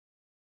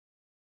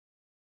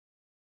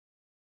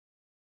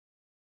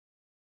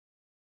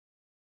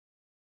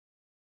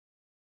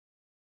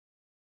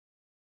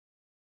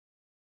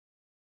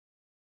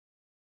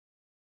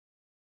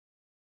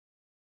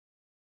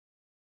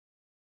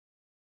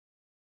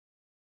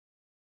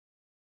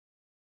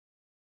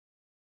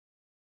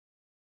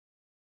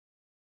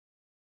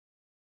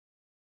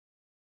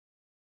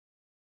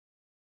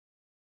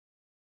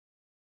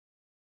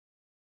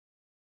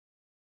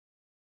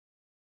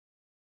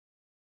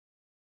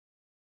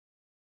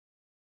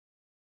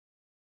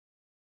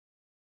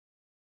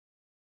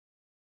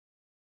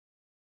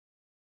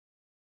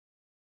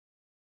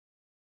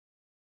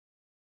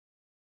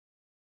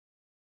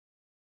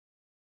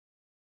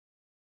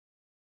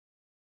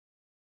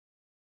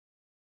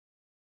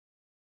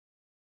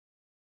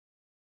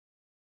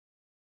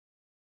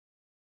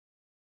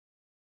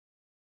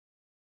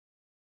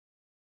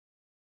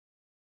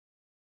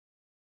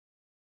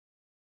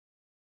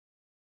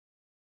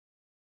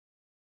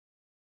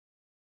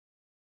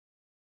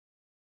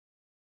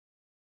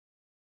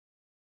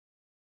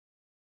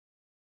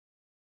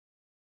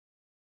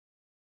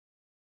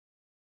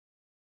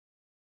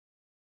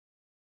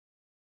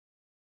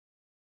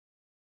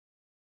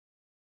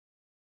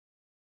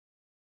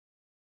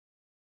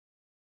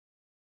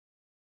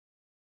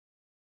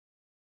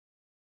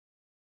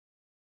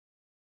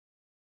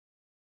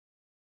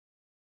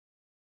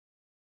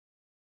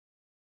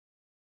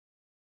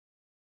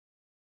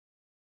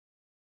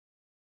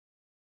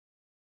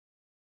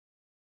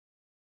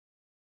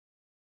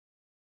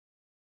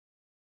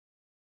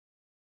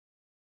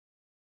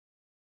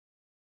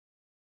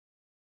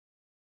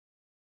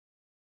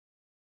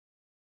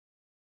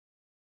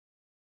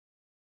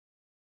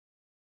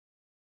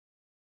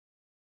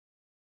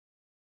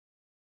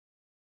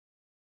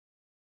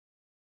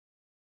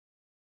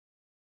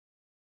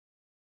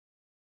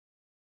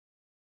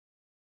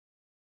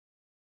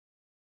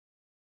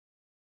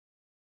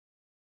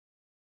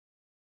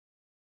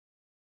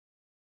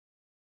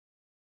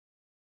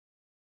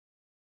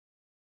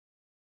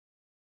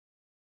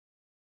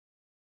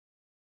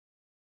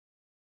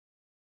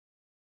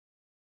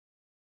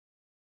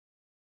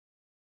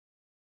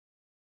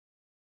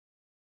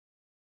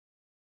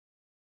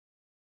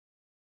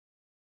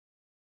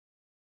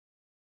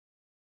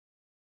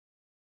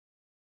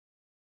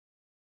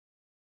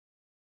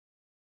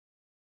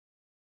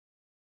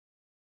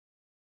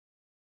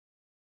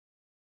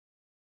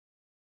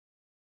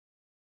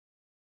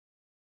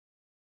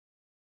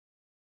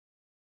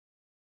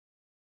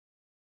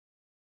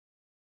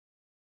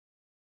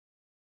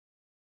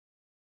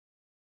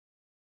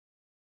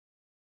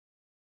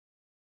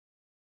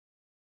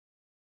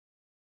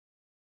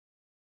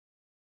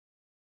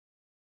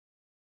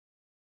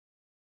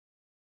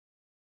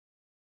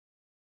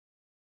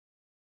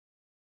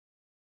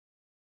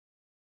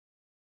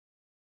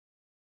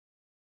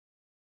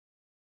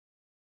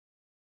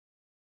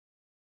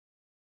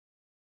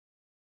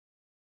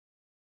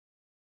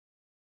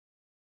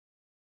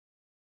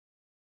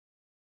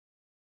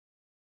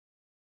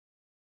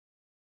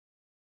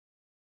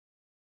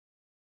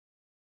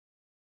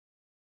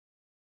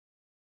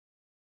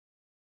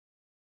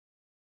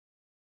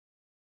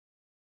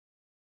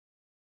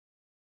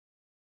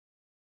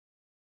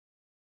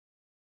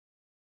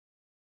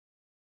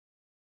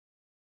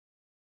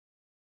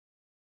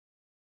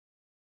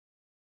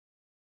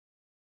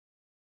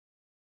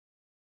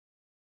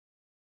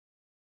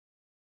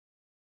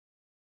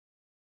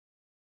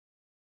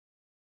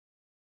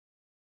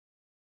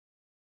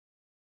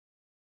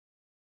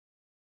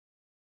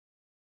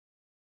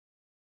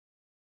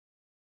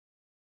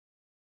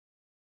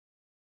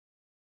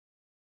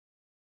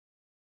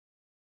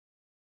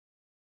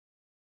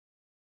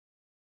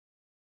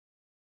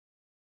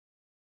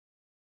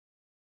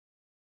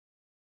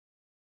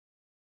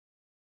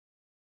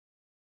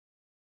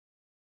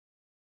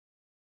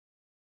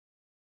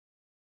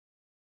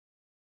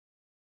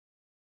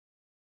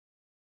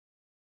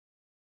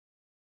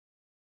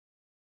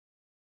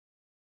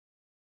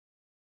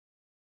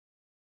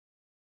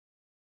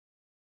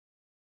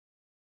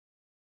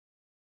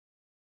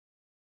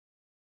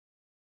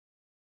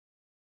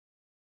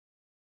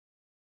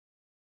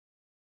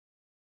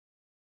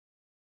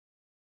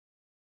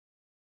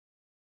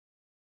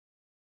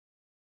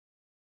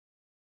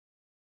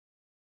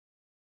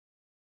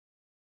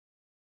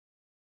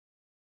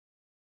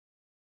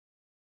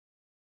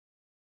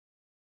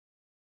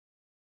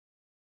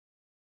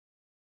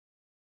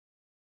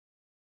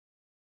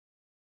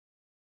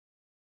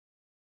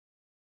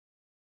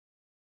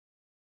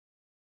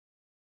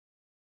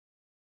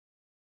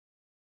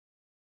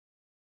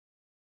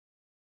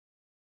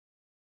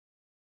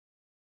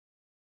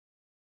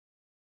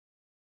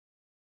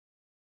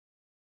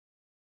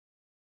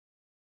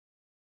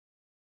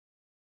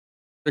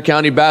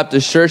County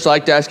Baptist Church, I'd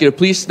like to ask you to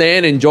please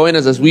stand and join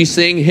us as we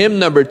sing hymn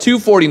number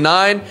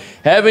 249,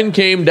 Heaven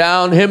Came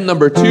Down. Hymn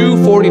number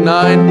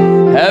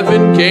 249,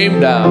 Heaven Came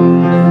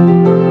Down.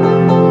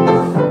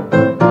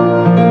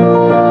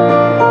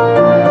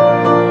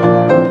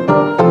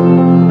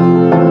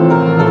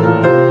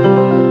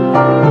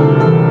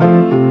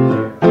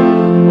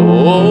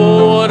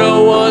 Oh, what a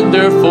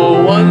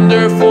wonderful,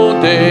 wonderful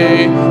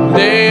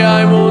day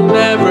I will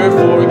never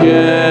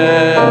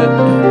forget.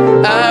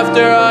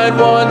 After I'd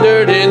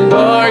wandered in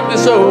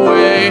darkness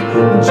away,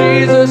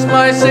 Jesus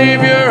my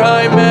Savior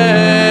I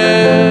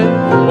met.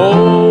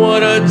 Oh,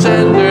 what a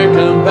tender,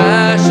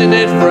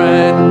 compassionate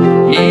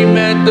friend. He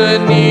met the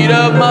need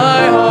of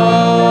my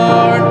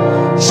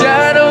heart.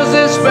 Shadows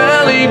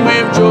dispelling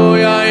with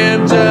joy I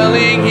am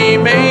telling, He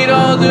made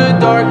all the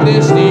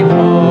darkness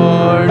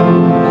depart.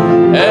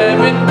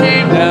 Heaven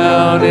came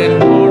down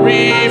and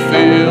glory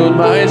filled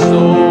my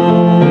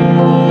soul.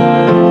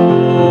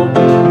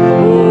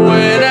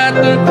 When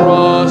at the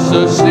cross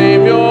the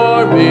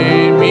Savior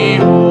made me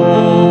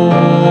whole,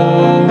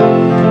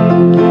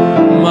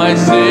 my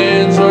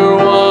sins were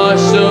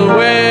washed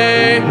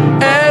away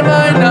and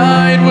my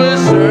night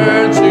was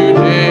turned to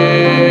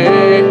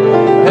day.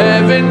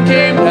 Heaven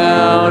came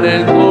down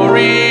and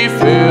glory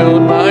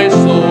filled my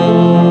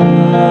soul.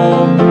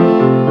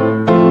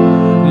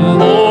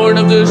 Born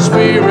of the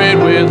Spirit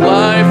with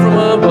life from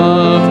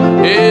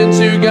above,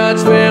 into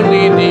God's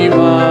family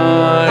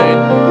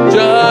divine,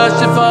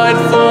 justified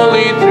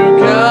fully through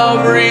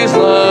Calvary's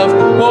love.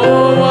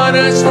 Oh, what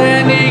a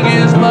standing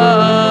is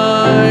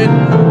mine.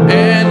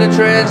 And the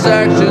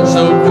transaction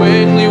so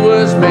quickly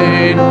was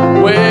made,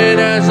 when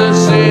as a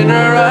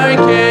sinner I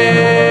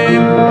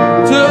came,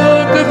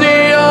 took of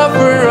the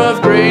offer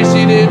of grace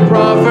He did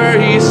proffer.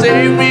 He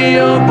saved me,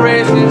 oh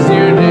praise His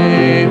dear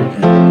name.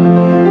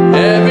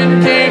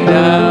 Heaven came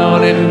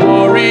down and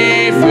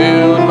glory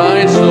filled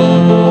my soul.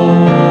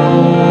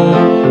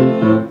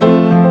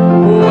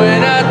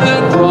 When at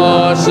the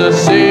cross the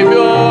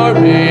Savior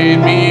made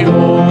me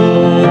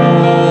whole,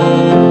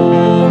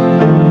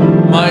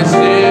 my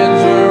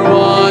sins were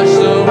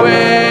washed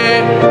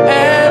away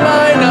and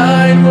my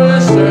night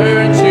was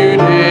turned to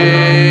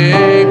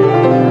day.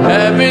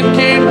 Heaven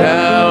came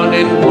down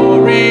and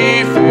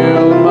glory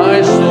filled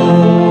my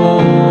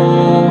soul.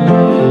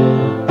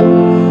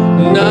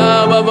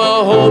 Now I've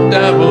a hope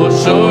that will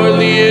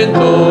surely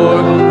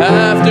endure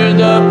after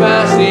the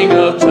passing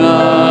of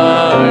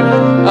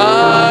time.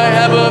 I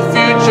have a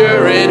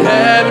future in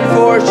heaven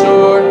for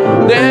sure,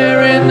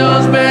 there in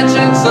those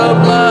mansions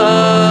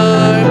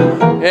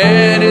sublime.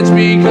 And it's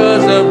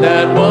because of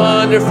that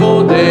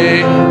wonderful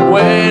day,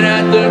 when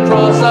at the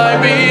cross I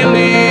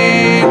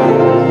believe,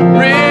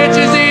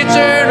 riches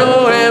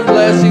eternal and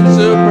blessings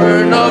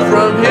supernal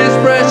from His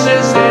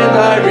precious hand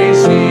I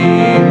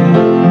receive.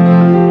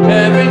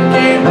 Heaven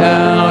came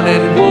down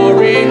and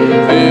glory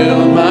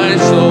filled my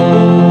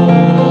soul.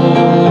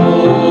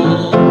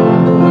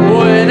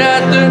 When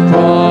at the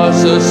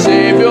cross the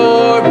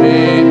Savior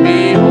made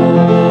me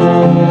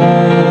whole,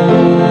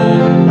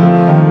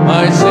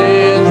 my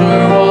sins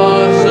were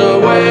washed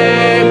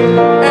away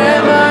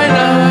and my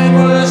night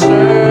was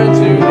turned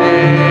to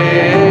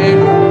day.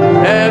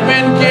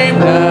 Heaven came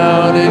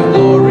down and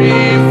glory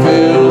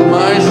filled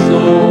my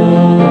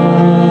soul.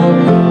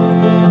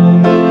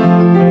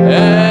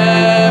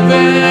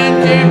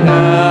 Heaven came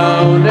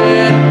down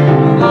and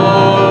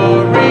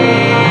glory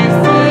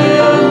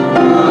filled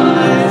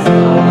my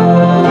soul.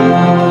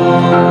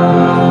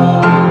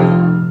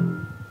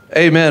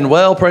 Amen.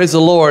 Well, praise the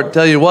Lord.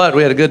 Tell you what,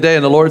 we had a good day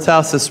in the Lord's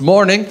house this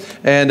morning,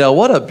 and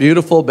what a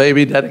beautiful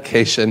baby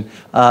dedication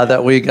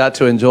that we got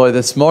to enjoy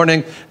this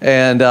morning.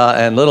 And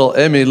little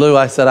Emmy Lou,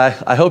 I said,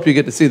 I hope you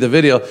get to see the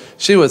video.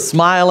 She was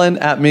smiling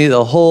at me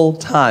the whole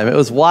time. It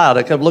was wild.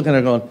 I kept looking at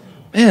her going,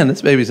 man,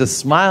 this baby's just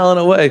smiling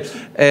away.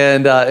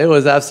 And it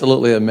was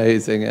absolutely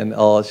amazing. And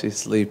oh, she's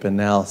sleeping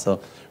now, so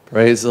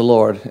praise the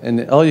Lord.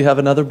 And oh, you have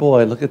another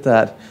boy. Look at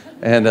that.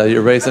 And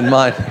you're raising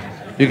mine.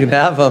 You can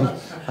have them.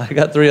 I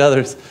got 3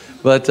 others.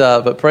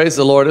 But praise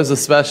the Lord, it was a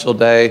special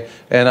day,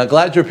 and I'm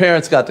glad your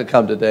parents got to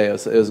come today.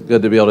 It was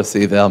good to be able to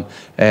see them,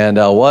 and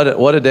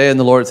what a day in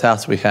the Lord's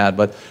house we had.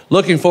 But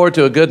looking forward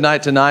to a good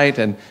night tonight,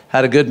 and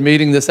had a good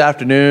meeting this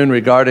afternoon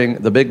regarding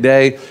the big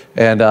day,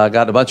 and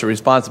got a bunch of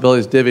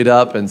responsibilities divvied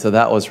up, and so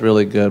that was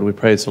really good. We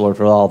praise the Lord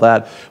for all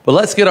that. But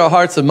let's get our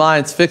hearts and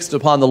minds fixed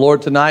upon the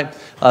Lord tonight.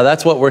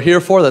 That's what we're here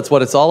for. That's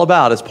what it's all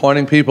about, is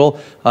pointing people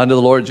unto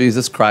the Lord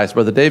Jesus Christ.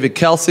 Brother David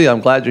Kelsey,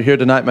 I'm glad you're here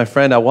tonight, my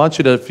friend. I want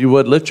you to, if you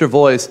would, lift your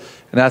voice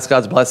and ask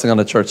God's blessing on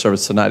the church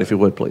service tonight, if you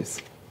would, please.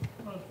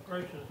 Most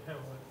gracious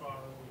Heavenly Father,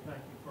 we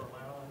thank you for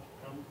allowing us to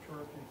come to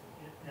church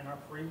in our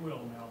free will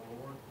now,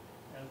 Lord,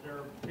 as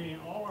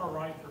all our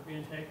rights are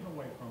being taken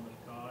away from us,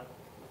 God.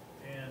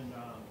 And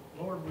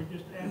Lord, we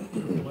just ask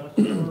you to bless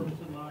the service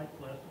tonight,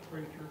 bless the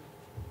preacher,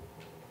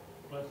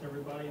 bless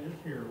everybody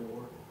that's here,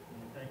 Lord.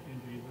 And thank you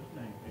in Jesus'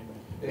 name.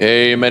 Amen.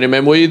 Amen,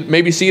 amen. We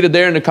may be seated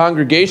there in the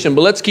congregation,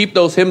 but let's keep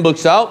those hymn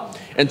books out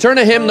and turn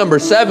to hymn number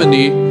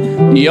 70,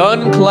 The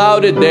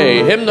Unclouded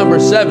Day. Hymn number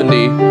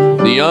 70,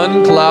 the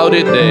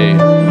unclouded day.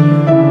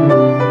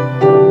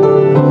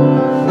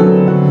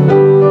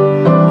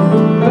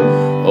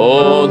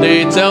 Oh,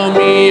 they tell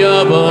me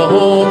of a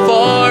home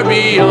far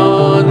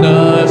beyond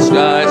the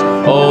skies.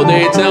 Oh,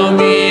 they tell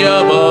me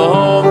of a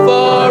home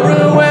far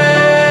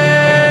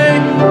away.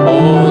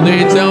 Oh,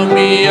 they tell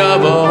me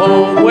of a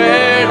home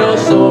where no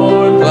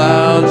storm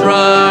clouds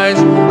rise.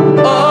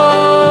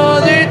 Oh,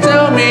 they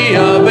tell me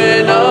of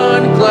an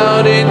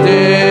unclouded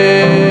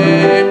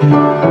day.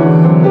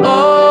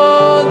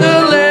 Oh,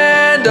 the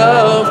land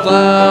of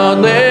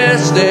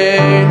cloudless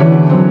day.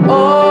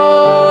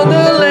 Oh,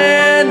 the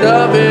land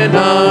of an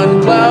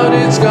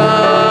unclouded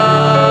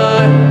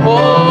sky.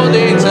 Oh,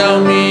 they tell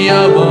me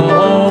of a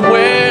home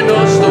where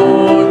no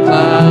storm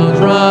clouds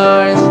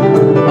rise.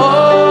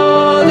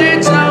 Oh, they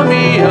tell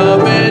me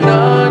of an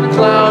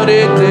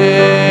unclouded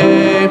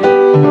day.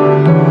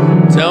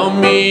 Tell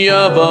me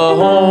of a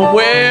home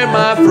where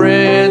my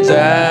friends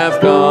have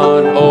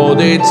gone. Oh,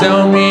 they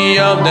tell me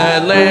of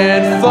that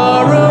land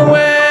far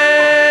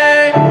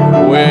away,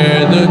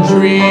 where the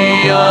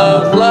tree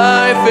of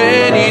life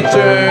and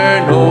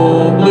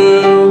eternal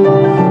bloom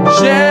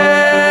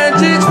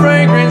sheds its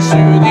fragrance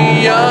through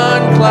the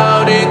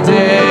unclouded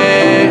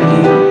day.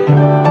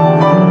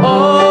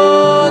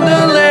 Oh,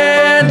 the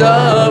land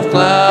of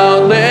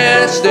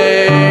cloudless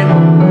day.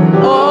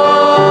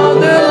 Oh,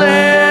 the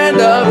land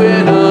of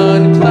an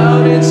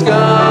unclouded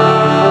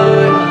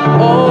sky.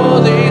 Oh,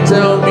 they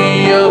tell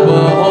me of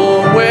a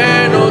home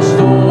where no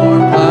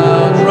storm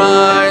clouds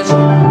rise.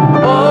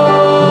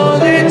 Oh,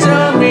 they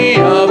tell me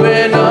of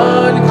an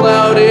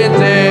unclouded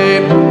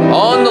day.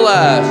 On the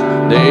last,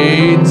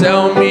 they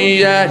tell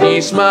me that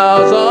he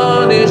smiles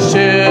on his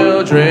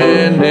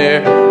children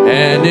there,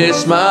 and his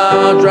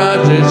smile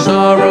drives his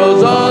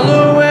sorrows all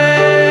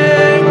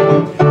away.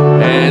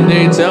 And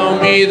they tell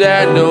me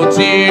that no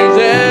tears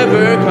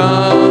ever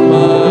come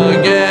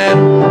again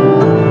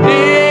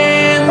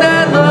in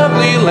that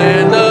lovely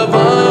land of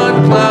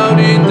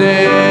unclouded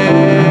day.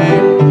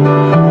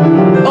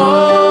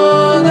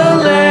 Oh, the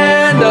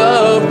land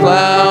of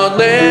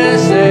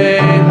cloudless day.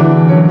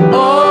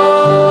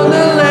 Oh,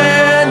 the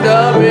land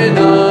of an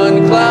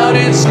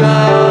unclouded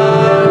sky.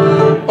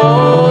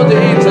 Oh,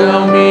 they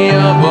tell me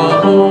of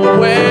a home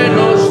where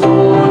no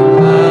storm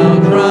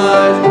clouds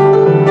rise.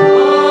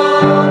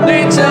 Oh,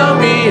 they tell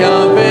me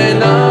of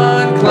an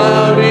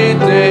unclouded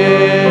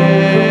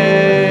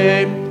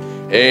day.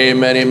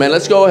 Amen, amen.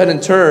 Let's go ahead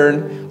and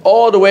turn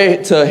all the way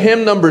to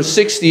hymn number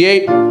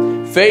 68,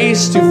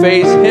 Face to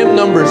Face, hymn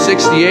number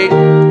 68,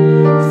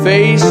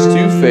 Face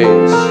to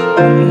Face.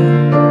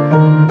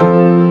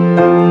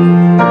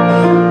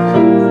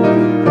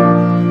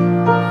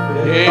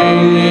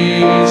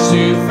 Face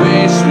to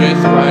face with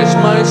Christ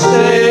my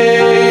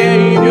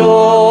Savior.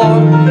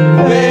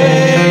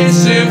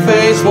 Face to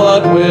face,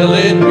 what will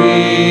it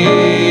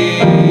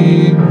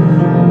be?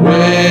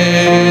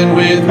 When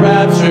with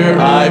rapture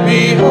I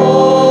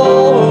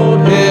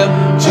behold Him,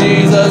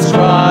 Jesus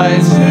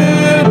Christ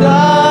who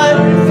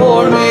died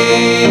for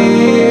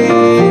me.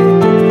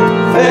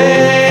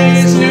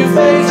 Face to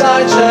face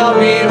I shall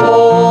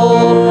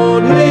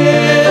behold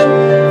Him,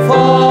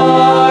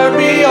 far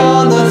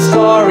beyond the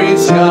starry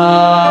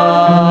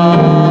sky.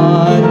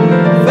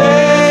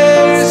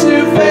 Face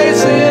to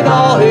face in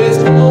all His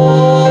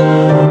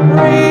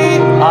glory,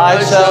 I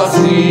shall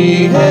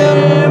see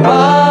Him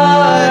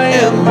by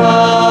and by.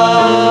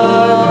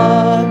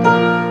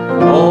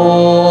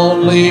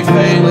 Only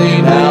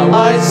faintly now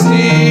I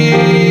see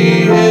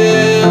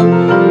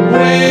Him,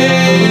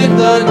 with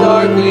the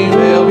darkening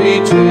veil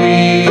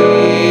between.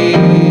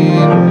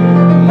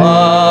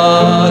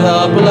 But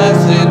a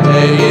blessed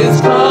day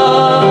is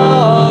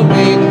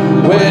coming,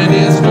 when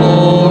His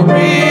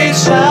glory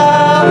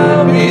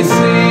shall be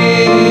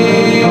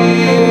seen.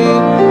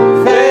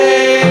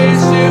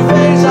 Face to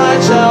face I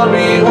shall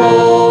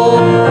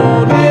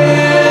behold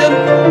Him,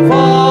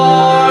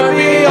 far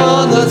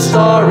beyond the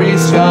starry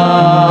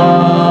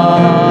sky.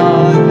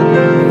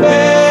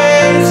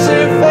 Face to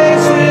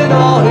face in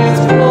all His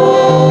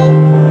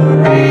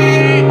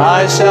glory,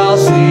 I shall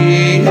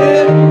see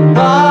Him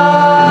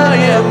by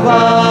and by.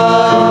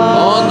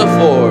 On the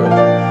floor.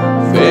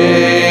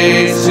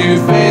 Face to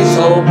face,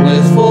 oh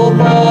blissful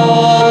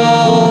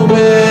moment.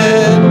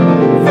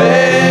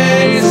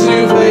 Face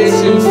to face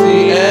to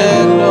see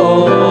and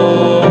know.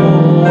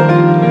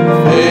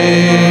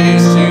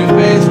 Face to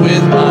face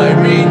with my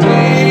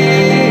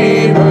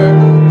Redeemer,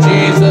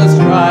 Jesus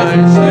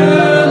Christ who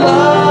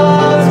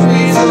loves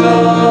me so.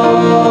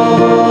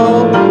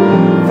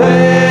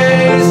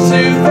 Face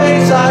to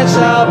face I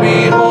shall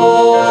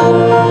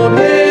behold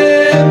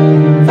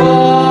Him,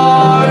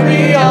 far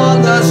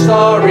beyond the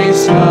starry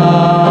sky.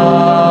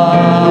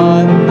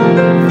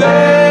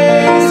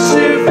 Face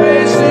to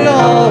face in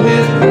all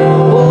His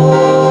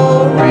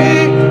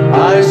glory,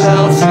 I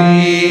shall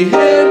see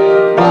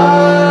Him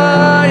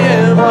by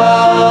and by.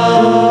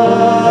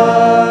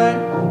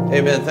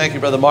 Amen. Thank you,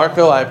 Brother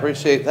Marco. I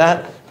appreciate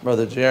that.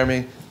 Brother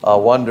Jeremy, a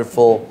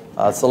wonderful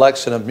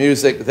selection of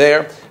music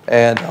there.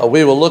 And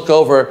we will look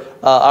over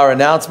our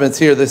announcements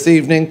here this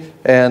evening.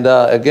 And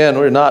again,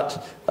 we're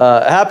not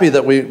happy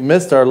that we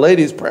missed our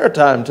ladies' prayer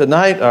time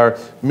tonight. Our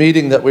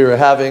meeting that we were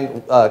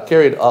having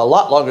carried a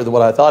lot longer than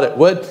what I thought it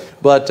would.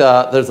 But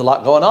there's a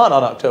lot going on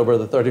October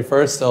the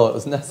 31st, so it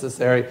was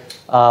necessary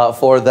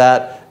for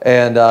that.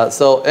 And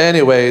so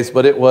anyways,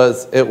 but it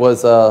was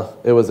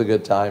a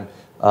good time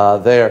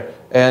there.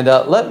 And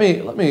let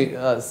me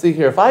see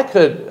here. If I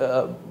could,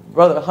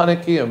 Brother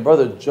Haneke and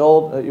Brother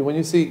Joel, when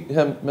you see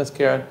him, Miss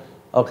Karen,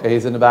 okay,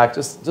 he's in the back.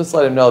 Just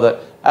let him know that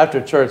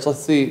after church, let's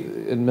see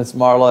Miss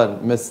Marla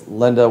and Miss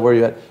Linda, where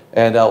you at?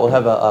 And we'll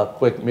have a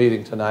quick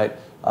meeting tonight.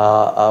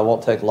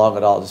 Won't take long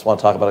at all. Just want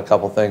to talk about a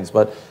couple things.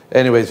 But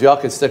anyways, y'all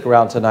can stick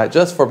around tonight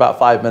just for about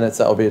 5 minutes.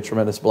 That will be a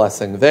tremendous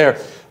blessing there.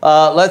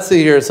 Let's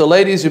see here. So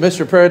ladies, you missed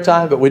your prayer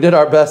time, but we did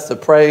our best to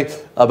pray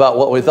about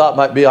what we thought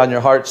might be on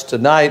your hearts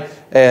tonight.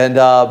 And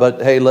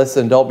but hey,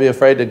 listen, don't be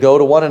afraid to go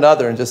to one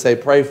another and just say,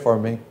 pray for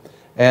me.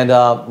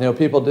 And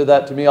people do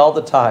that to me all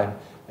the time.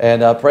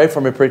 And pray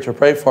for me, preacher,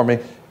 pray for me.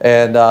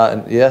 And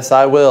yes,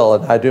 I will.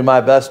 And I do my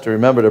best to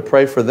remember to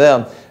pray for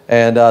them.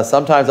 And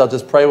sometimes I'll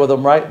just pray with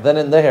them right then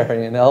and there,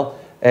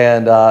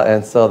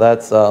 And so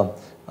that's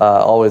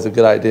always a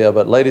good idea.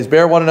 But ladies,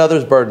 bear one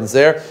another's burdens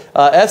there.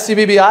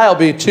 SCBBI will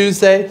be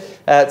Tuesday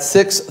at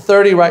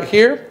 6:30 right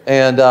here.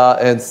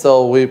 And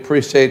so we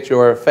appreciate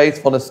your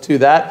faithfulness to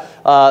that.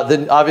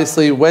 Then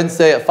obviously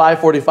Wednesday at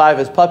 5:45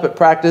 is puppet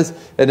practice.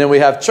 And then we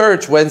have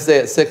church Wednesday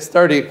at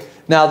 6:30.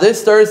 Now,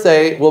 this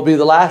Thursday will be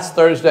the last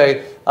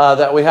Thursday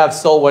that we have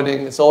soul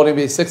winning. Soul winning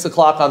will be 6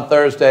 o'clock on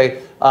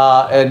Thursday.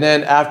 And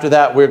then after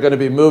that, we're going to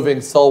be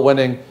moving soul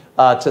winning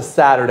to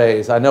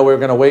Saturdays. I know we were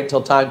going to wait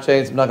till time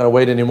change. I'm not going to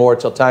wait anymore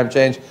till time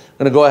change. I'm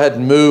going to go ahead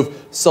and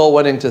move soul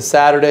winning to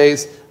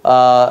Saturdays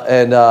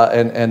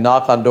and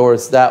knock on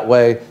doors that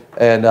way.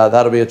 And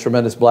that'll be a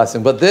tremendous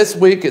blessing. But this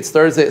week, it's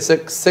Thursday at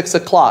 6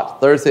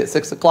 o'clock. Thursday at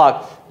 6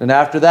 o'clock. And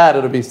after that,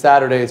 it'll be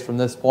Saturdays from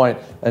this point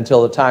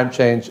until the time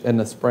change in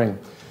the spring.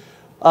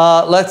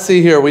 Let's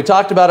see here. We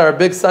talked about our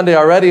big Sunday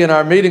already in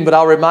our meeting, but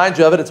I'll remind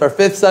you of it. It's our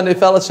 5th Sunday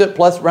fellowship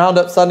plus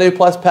Roundup Sunday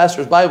plus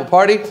Pastor's Bible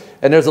Party.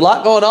 And there's a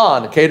lot going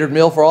on. A catered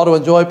meal for all to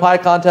enjoy, pie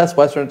contest,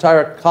 Western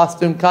attire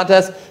costume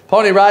contest,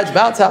 pony rides,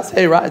 bounce house,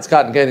 hay rides,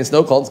 cotton candy,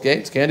 snow cones,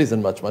 games, candies,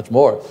 and much, much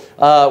more.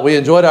 We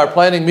enjoyed our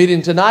planning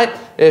meeting tonight.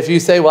 If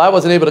you say, well, I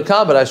wasn't able to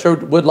come, but I sure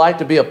would like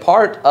to be a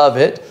part of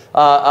it,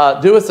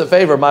 do us a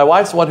favor. My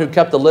wife's the one who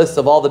kept the list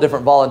of all the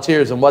different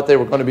volunteers and what they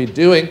were going to be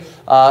doing.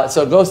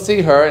 So go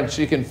see her, and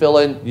she can fill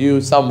in you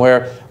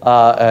somewhere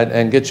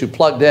and get you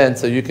plugged in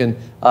so you can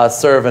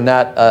serve in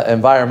that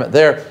environment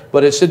there.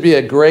 But it should be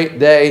a great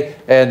day,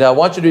 and I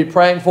want you to be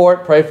praying for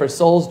it. Pray for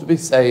souls to be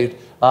saved.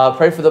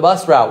 Pray for the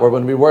bus route. We're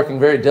going to be working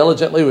very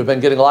diligently. We've been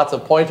getting lots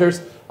of pointers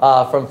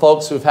from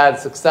folks who've had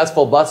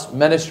successful bus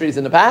ministries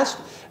in the past.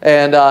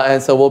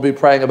 And so we'll be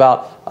praying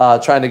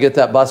about trying to get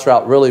that bus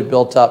route really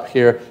built up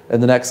here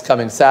in the next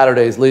coming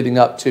Saturdays leading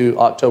up to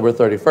October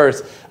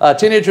 31st.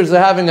 Teenagers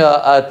are having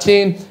a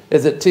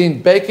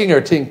teen baking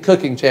or teen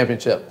cooking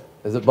championship?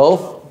 Is it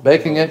both?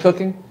 Baking and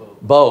cooking?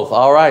 Both.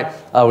 All right.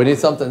 We need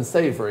something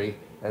savory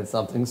and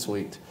something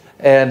sweet.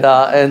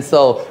 And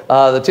so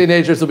the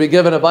teenagers will be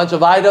given a bunch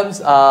of items,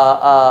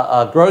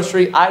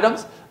 grocery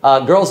items.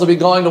 Girls will be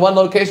going to one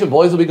location.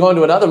 Boys will be going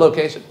to another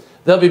location.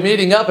 They'll be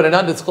meeting up at an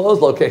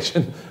undisclosed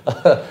location.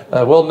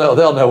 They'll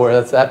know where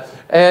that's at.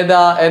 And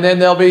then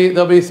there'll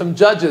be some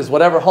judges.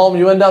 Whatever home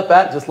you end up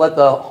at, just let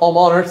the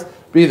homeowners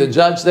be the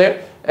judge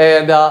there.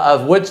 And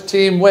of which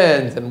team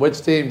wins and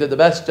which team did the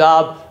best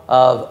job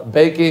of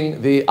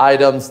baking the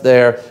items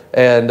there.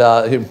 And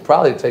he'd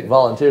probably take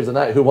volunteers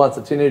tonight who wants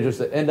the teenagers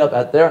to end up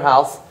at their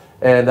house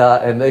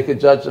and they could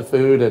judge the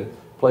food and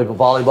play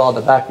volleyball in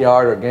the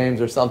backyard or games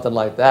or something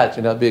like that.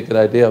 It'd be a good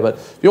idea. But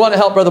if you want to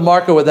help Brother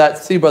Marco with that,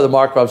 see Brother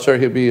Marco. I'm sure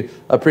he'll be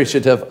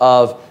appreciative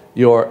of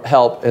your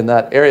help in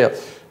that area.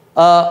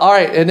 All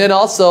right, and then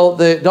also,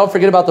 don't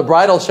forget about the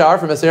bridal shower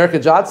for Miss Erica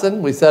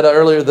Johnson. We said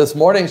earlier this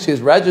morning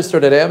she's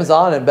registered at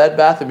Amazon and Bed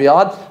Bath &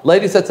 Beyond.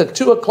 Ladies, that's at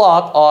 2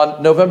 o'clock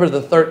on November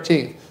the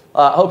 13th.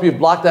 I hope you've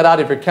blocked that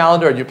out of your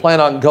calendar and you plan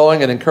on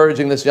going and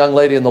encouraging this young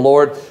lady in the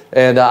Lord.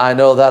 And I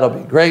know that'll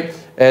be great.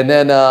 And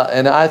then,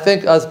 and I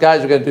think us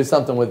guys are going to do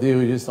something with you.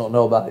 You just don't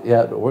know about it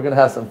yet, but we're going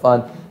to have some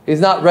fun. He's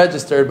not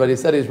registered, but he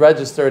said he's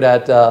registered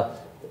at,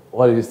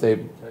 what did you say?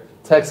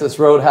 Texas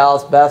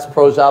Roadhouse, Bass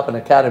Pro Shop, and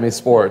Academy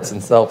Sports.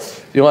 And so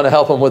if you want to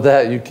help him with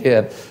that, you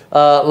can.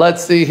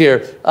 Let's see here.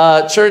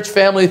 Church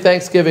family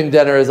Thanksgiving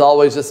dinner is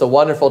always just a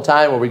wonderful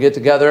time where we get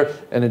together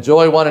and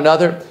enjoy one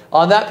another.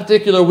 On that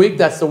particular week,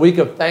 that's the week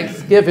of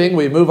Thanksgiving,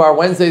 we move our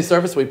Wednesday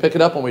service. We pick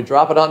it up and we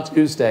drop it on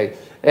Tuesday.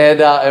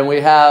 And we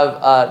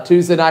have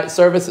Tuesday night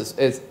service.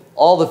 It's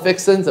all the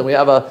fixings, and we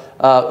have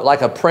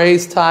like a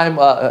praise time,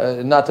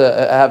 not to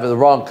have the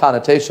wrong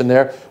connotation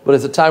there, but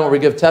it's a time where we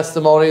give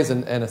testimonies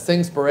and a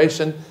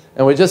singspiration,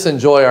 and we just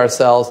enjoy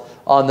ourselves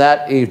on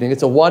that evening.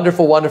 It's a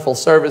wonderful, wonderful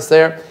service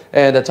there,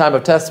 and a time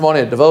of testimony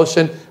and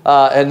devotion.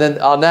 And then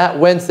on that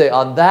Wednesday,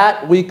 on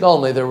that week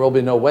only, there will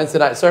be no Wednesday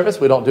night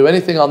service. We don't do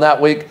anything on that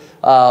week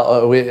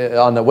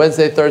on the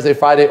Wednesday, Thursday,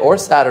 Friday, or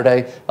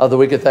Saturday of the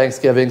week of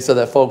Thanksgiving, so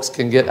that folks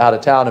can get out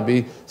of town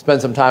and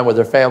spend some time with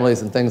their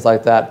families and things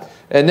like that.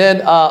 And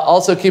then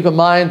also keep in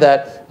mind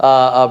that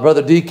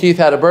Brother D. Keith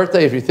had a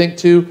birthday. If you think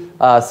to,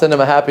 send him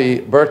a happy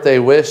birthday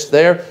wish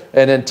there.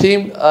 And then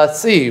Team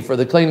C for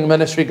the cleaning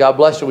ministry, God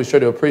bless you. We sure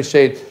do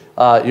appreciate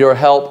your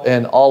help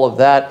and all of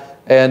that.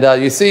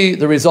 And you see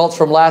the results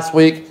from last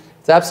week.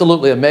 It's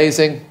absolutely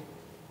amazing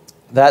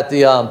that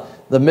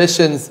the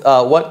missions,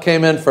 what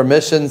came in for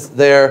missions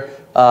there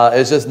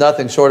is just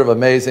nothing short of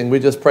amazing. We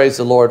just praise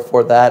the Lord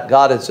for that.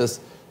 God is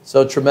just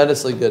so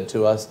tremendously good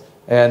to us.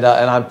 And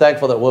I'm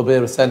thankful that we'll be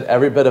able to send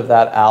every bit of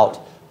that out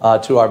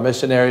to our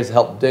missionaries,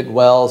 help dig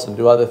wells and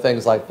do other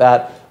things like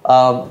that.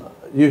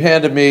 You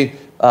handed me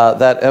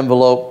that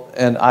envelope,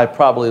 and I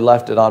probably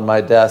left it on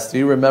my desk. Do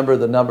you remember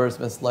the numbers,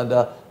 Miss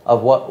Linda,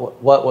 of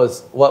what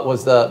was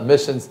the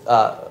missions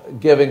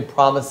giving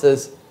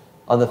promises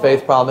on the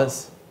faith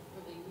promise?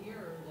 For the year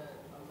or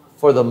a month?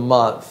 For the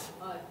month.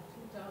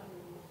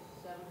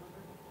 2,700.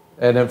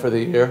 And then for the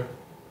year?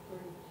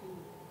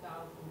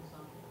 32,000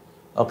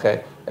 something.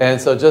 Okay. And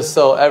so just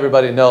so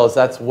everybody knows,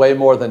 that's way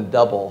more than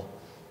double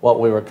what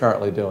we were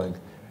currently doing.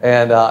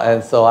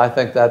 And so I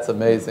think that's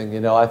amazing.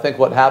 You know, I think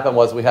what happened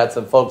was we had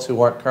some folks who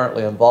weren't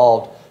currently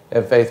involved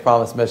in Faith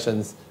Promise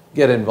Missions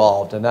get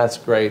involved, and that's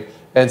great.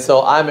 And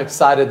so I'm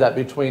excited that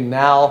between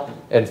now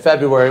and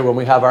February, when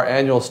we have our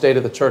annual State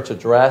of the Church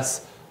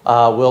address,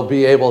 we'll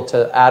be able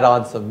to add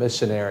on some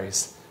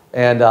missionaries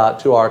and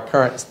to our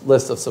current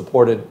list of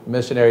supported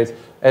missionaries,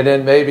 and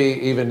then maybe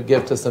even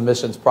give to some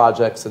missions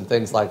projects and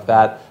things like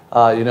that.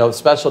 You know,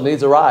 special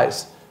needs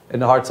arise in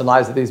the hearts and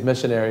lives of these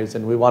missionaries,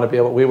 and we want to be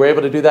able. We were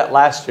able to do that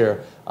last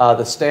year.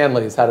 The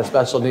Stanleys had a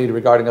special need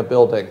regarding a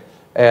building,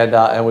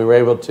 and we were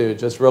able to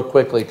just real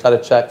quickly cut a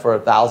check for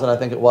 $1,000, I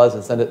think it was,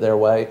 and send it their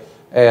way.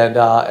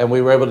 And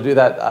we were able to do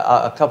that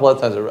a couple other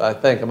times, I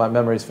think, and my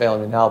memory's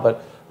failing me now.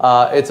 But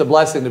it's a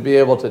blessing to be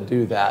able to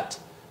do that.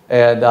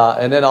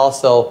 And then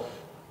also,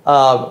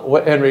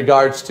 in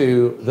regards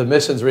to the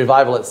missions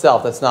revival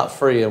itself, that's not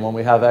free. And when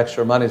we have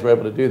extra monies, we're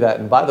able to do that.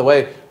 And by the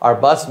way, our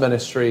bus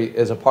ministry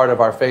is a part of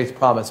our Faith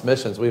Promise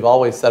Missions. We've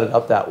always set it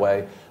up that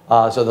way.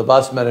 So the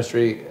bus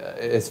ministry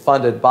is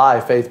funded by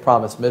Faith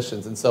Promise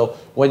Missions. And so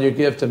when you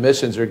give to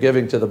missions, you're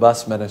giving to the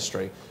bus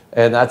ministry.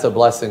 And that's a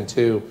blessing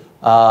too.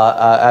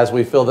 As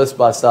we fill this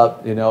bus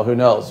up, you know, who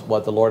knows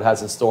what the Lord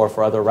has in store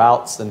for other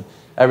routes and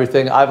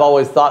everything. I've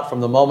always thought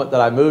from the moment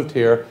that I moved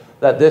here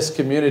that this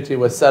community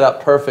was set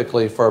up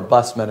perfectly for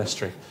bus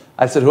ministry.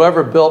 I said,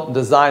 whoever built and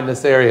designed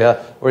this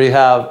area where you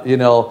have, you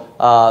know,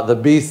 the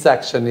B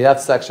section, the F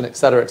section, et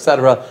cetera,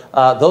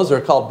 those are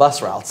called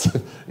bus routes.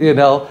 You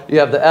know, you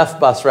have the F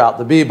bus route,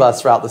 the B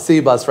bus route, the C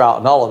bus route,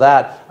 and all of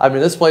that. I mean,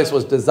 this place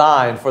was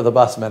designed for the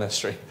bus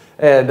ministry.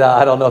 And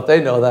I don't know if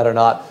they know that or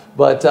not.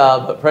 But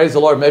praise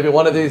the Lord, maybe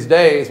one of these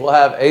days we'll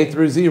have A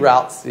through Z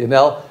routes, you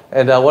know.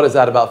 And what is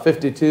that, about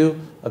 52,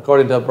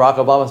 according to Barack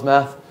Obama's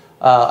math?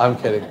 I'm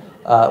kidding.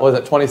 Was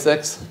it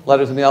 26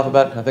 letters in the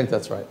alphabet? I think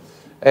that's right.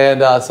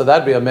 And so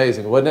that'd be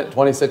amazing, wouldn't it?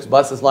 26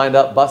 buses lined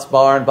up, bus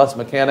barn, bus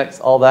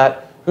mechanics, all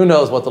that. Who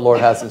knows what the Lord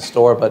has in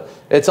store, but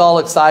it's all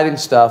exciting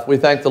stuff. We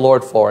thank the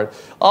Lord for it.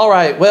 All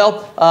right,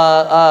 well,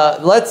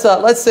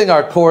 let's sing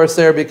our chorus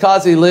there.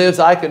 Because He lives,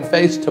 I can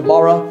face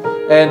tomorrow.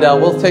 And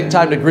we'll take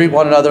time to greet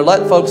one another.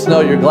 Let folks know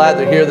you're glad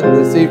they're here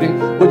this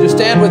evening. Would you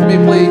stand with me,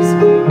 please?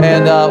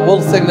 And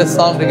we'll sing this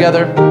song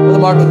together. Brother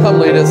Mark will come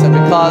lead us. And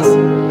because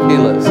He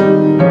lives.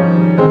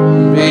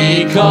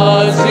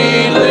 Because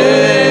He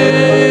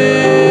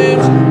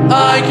lives,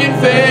 I can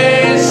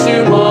face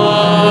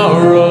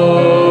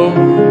tomorrow.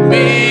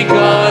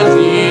 Because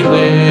He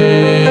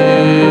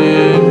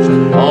lives,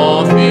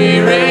 all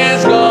fear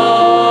is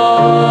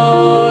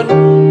gone.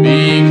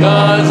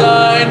 Because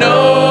I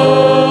know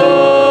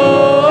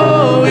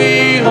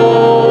He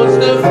holds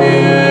the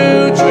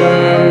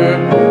future,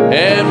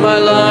 and my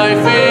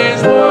life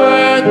is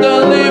worth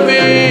the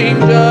living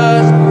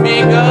just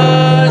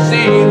because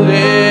He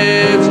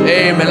lives.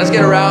 Amen. Let's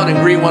get around and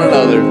greet one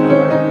another.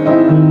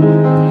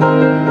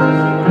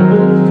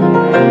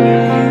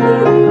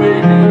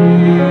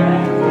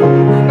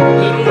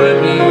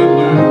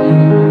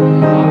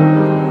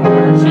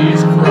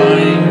 She's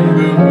crying.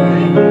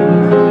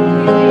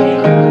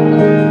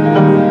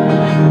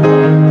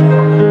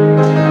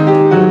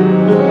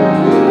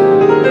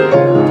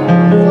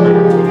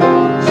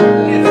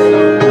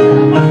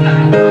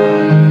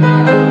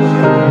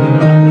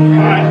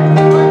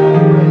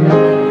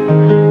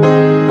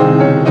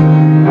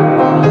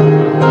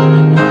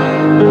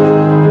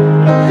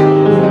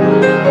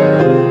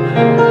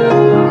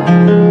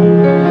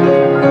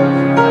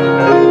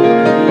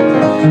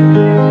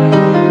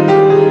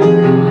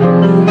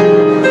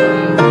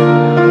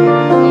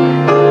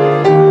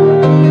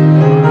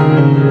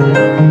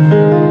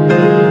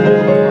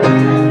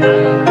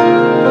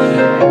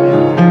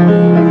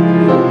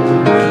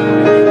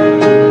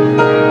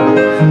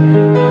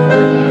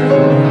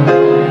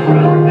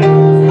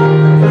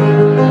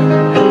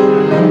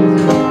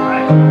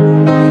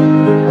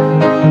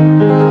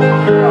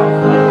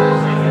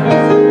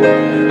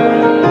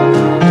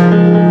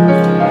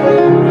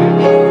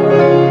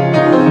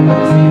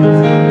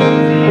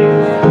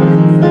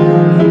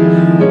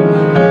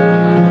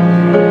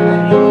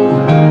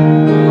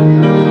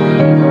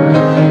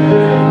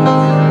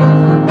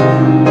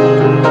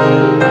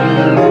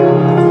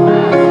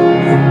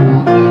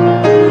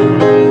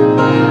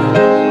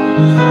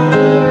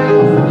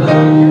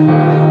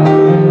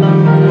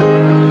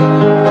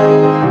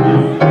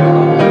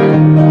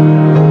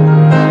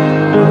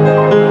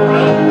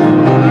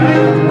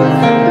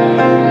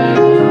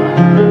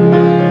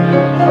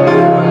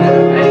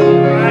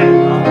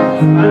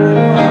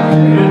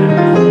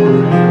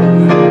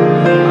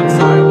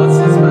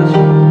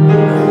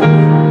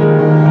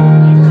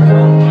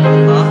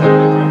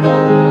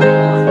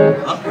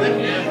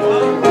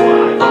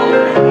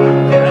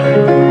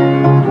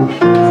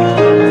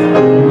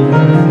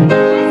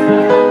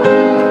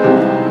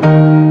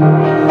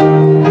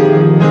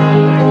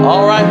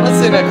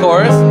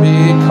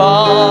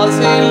 because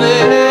He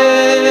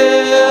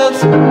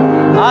lives,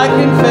 I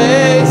can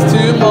face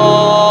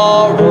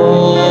tomorrow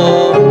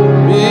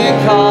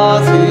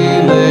because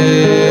He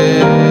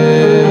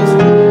lives.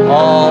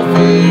 All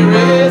fear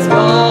is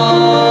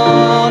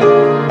gone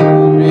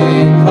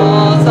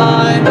because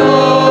I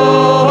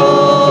know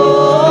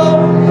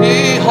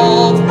He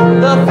holds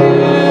the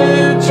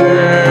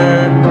future,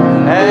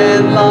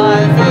 and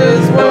life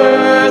is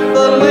worth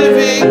the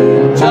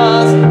living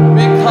just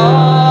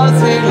because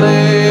He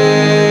lives.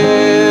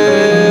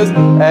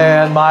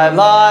 And my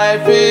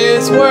life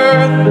is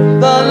worth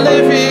the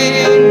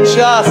living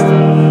just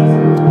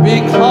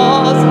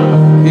because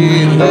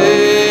He lives.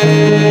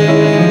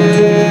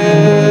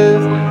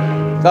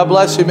 God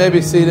bless you. You may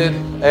be seated.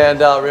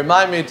 And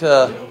remind me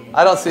to,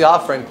 I don't see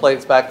offering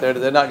plates back there.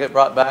 Did they not get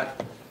brought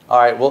back? All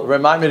right. Well,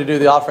 remind me to do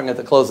the offering at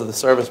the close of the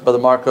service, Brother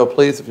Marco,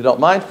 please, if you don't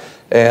mind.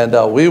 And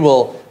we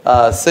will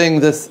sing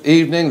this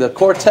evening, the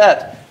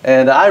quartet.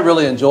 And I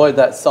really enjoyed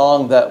that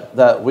song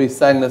that we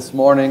sang this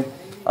morning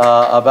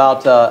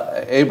about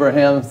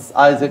Abraham,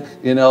 Isaac,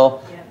 you know.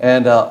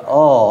 And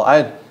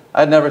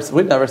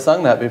we'd never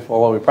sung that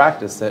before while we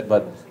practiced it.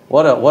 But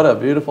what a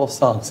beautiful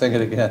song. Sing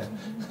it again.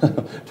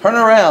 Turn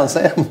around,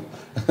 Sam.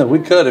 We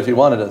could if you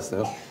wanted us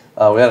to.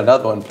 We had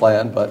another one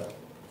planned, but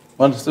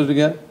want us to do it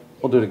again?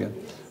 We'll do it again.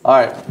 All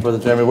right, Brother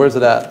Jeremy, where's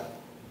it at?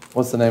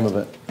 What's the name of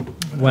it?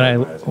 When I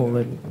hold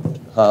it.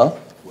 Huh?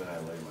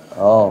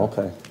 Oh,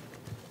 okay.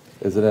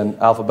 Is it in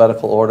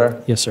alphabetical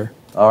order? Yes, sir.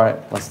 All right,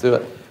 let's do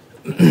it.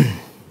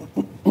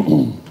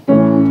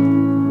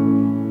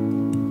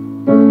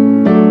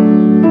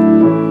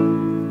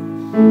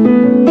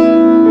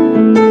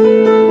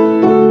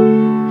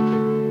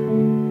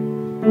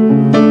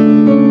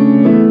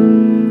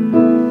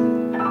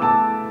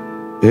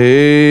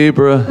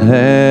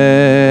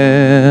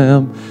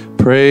 Abraham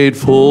prayed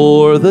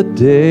for the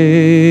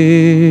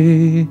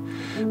day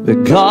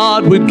that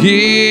God would give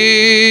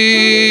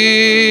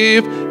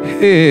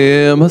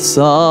him a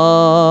son.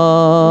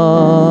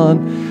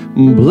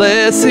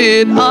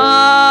 Blessed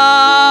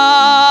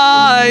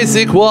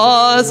Isaac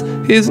was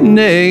his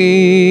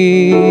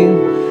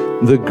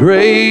name, the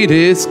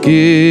greatest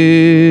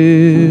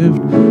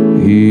gift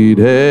he'd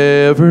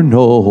ever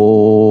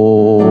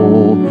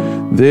known.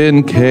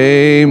 Then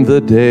came the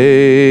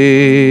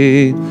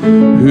day,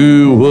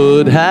 who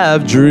would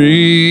have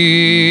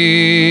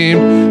dreamed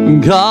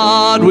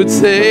God would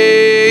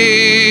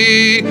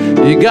say,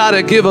 you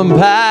gotta give them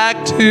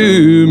back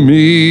to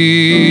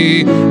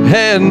me.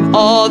 And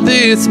on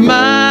this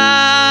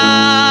mountain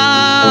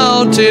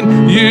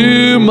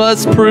you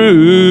must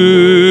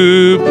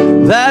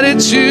prove that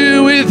it's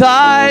you with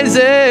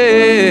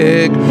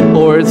Isaac,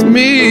 or it's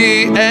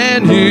me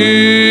and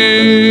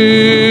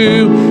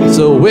you.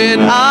 So when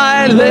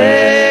I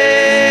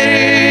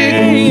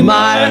lay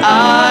my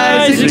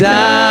eyes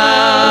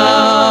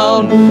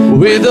down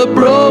with a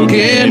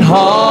broken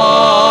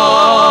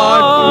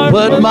heart,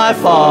 but my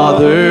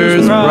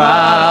Father's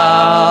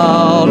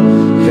proud,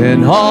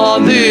 and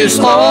on this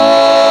altar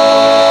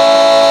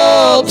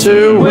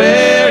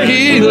where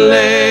He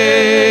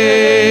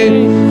lay,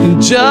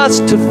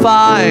 just to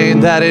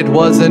find that it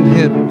wasn't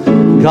Him,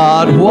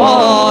 God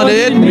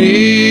wanted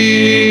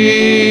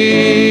me.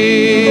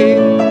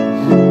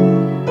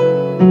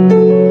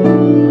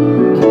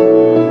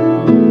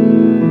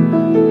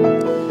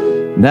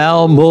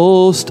 Now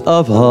most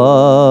of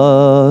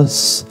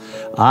us,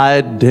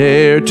 I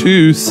dare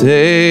to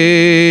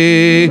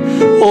say,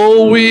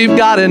 oh, we've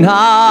got an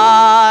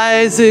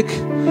Isaac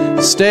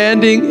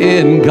standing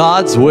in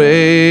God's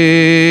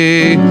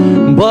way.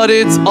 But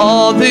it's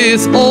on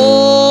this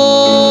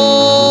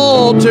altar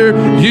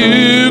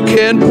you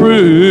can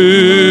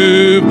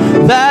prove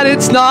that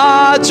it's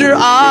not your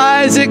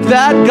Isaac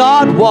that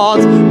God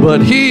wants,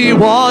 but He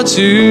wants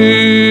you.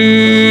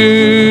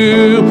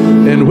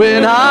 And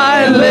when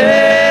I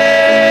lay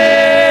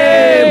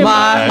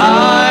my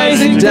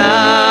Isaac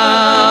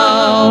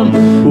down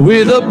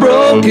with a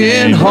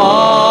broken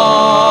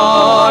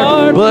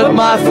heart, but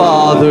my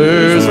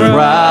Father's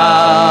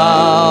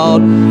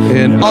proud,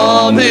 and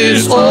on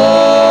this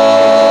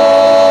altar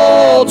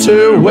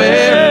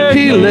where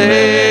He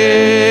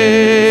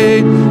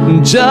lay,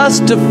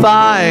 just to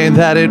find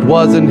that it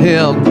wasn't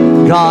Him,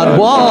 God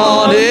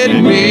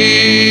wanted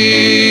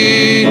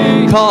me.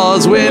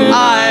 'Cause when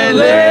I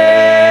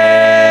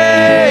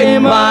lay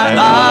my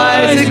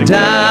Isaac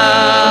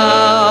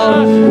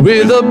down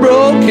with a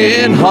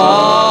broken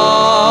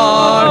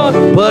heart,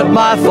 but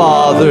my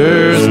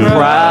Father's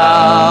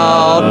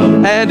proud,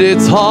 and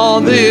it's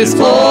on this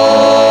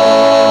altar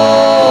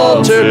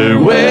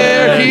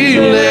where He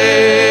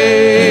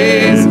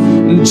lays,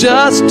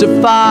 just to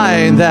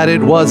find that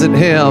it wasn't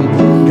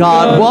Him,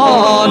 God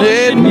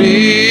wanted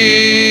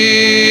me.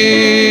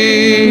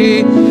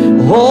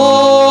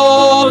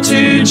 Oh,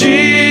 to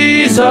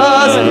Jesus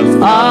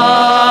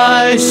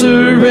I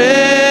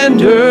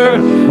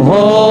surrender,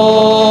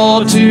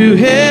 all to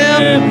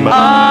Him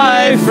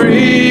I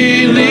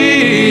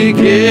freely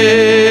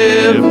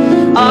give.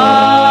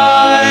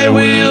 I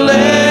will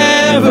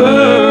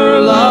ever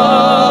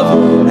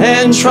love and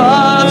and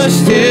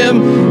trust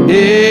Him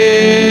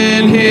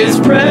in His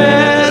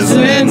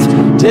presence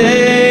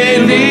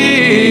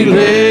daily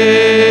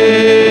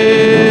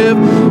live.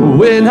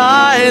 When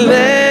I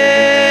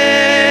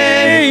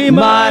lay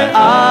my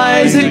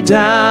Isaac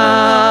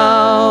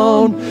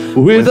down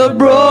with a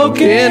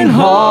broken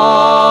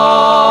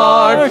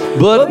heart,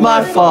 but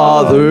my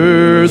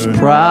Father's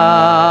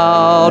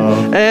proud,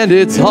 and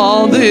it's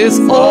on this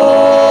altar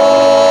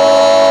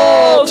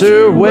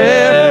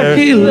where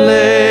He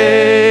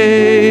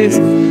lays,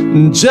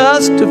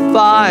 just to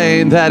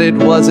find that it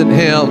wasn't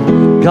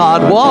him.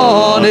 God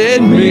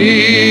wanted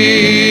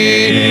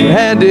me,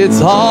 and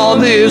it's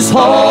on this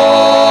altar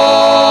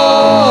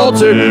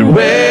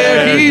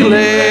where He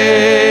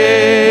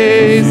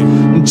lays,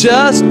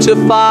 just to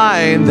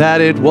find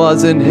that it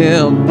wasn't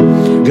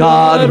him.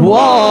 God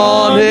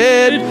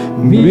wanted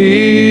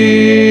me.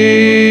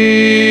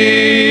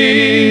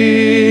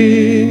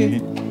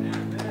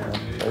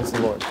 Praise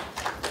the Lord.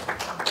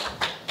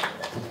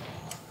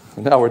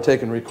 Now we're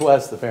taking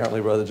requests, apparently,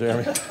 Brother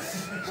Jeremy.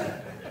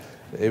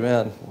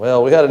 Amen.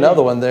 Well, we had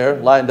another one there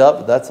lined up,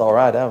 but that's all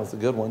right. That was a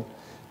good one.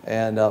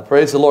 And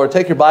praise the Lord.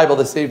 Take your Bible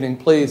this evening,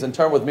 please, and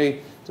turn with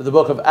me to the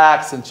book of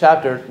Acts in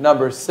chapter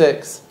number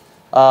 6.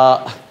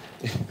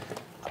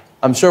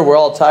 I'm sure we're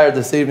all tired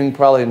this evening,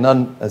 probably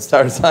none as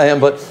tired as I am,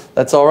 but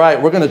that's all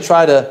right. We're going to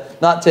try to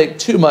not take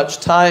too much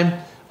time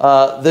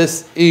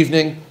this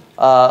evening.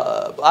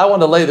 I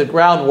want to lay the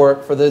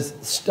groundwork for this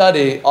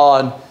study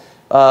on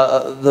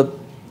the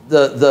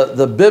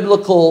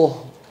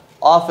biblical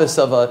office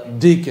of a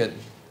deacon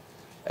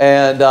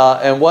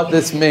and what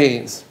this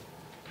means.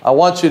 I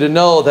want you to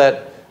know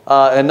that,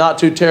 and not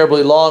too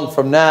terribly long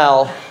from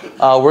now,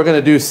 we're going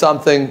to do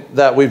something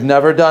that we've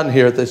never done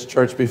here at this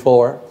church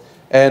before.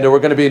 And we're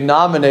going to be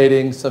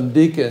nominating some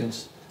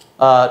deacons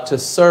to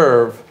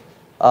serve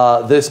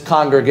this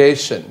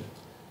congregation.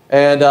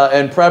 And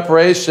in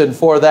preparation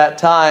for that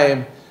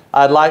time,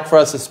 I'd like for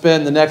us to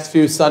spend the next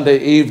few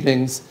Sunday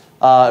evenings,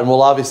 and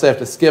we'll obviously have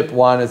to skip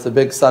one. It's a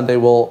big Sunday.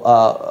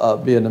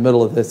 We'll be in the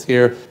middle of this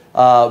here.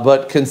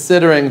 But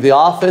considering the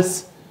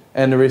office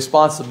and the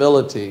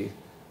responsibility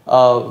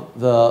of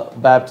the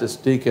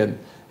Baptist deacon.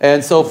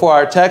 And so for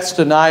our text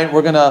tonight,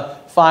 we're going to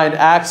find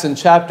Acts in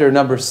chapter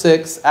number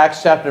 6.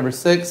 Acts chapter number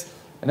 6.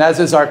 And as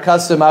is our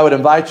custom, I would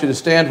invite you to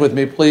stand with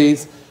me,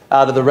 please,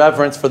 out of the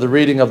reverence for the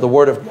reading of the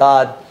Word of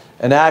God.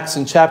 And Acts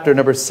in chapter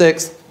number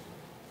 6,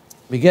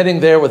 beginning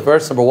there with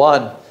verse number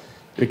 1.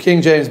 Your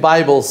King James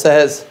Bible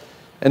says,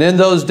 "And in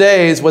those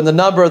days when the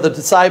number of the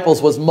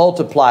disciples was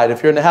multiplied,"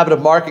 if you're in the habit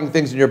of marking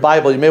things in your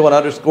Bible, you may want to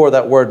underscore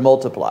that word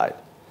multiplied.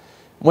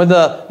 "When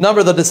the number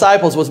of the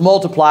disciples was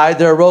multiplied,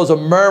 there arose a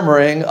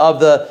murmuring of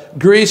the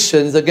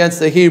Grecians against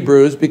the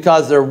Hebrews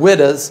because their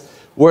widows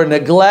were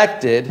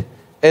neglected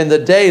in the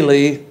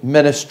daily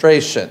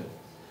ministration.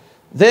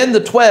 Then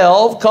the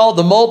 12 called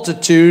the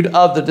multitude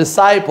of the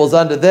disciples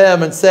unto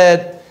them and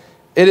said,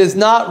 It is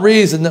not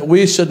reason that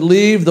we should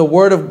leave the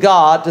word of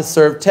God to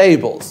serve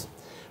tables.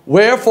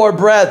 Wherefore,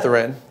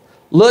 brethren,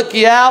 look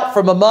ye out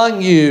from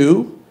among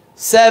you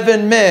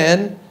 7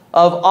 men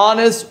of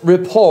honest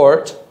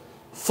report,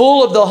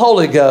 full of the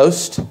Holy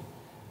Ghost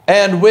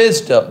and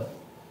wisdom,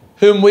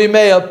 whom we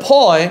may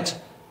appoint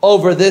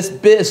over this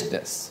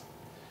business.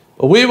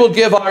 But we will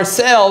give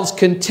ourselves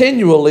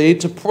continually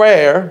to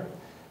prayer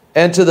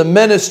and to the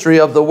ministry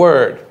of the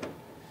word.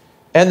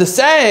 And the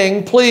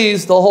saying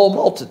pleased the whole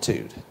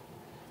multitude.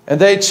 And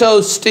they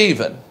chose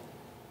Stephen,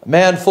 a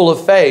man full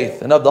of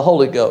faith and of the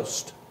Holy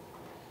Ghost,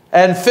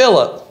 and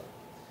Philip,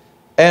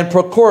 and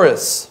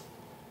Prochorus,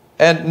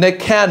 and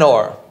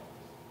Nicanor,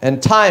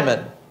 and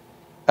Timon,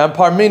 and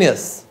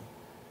Parmenas,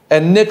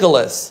 and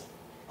Nicholas,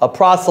 a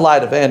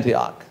proselyte of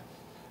Antioch,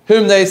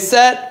 whom they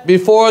set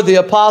before the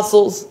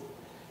apostles.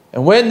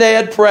 And when they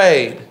had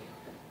prayed,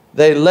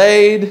 they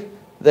laid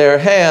their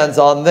hands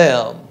on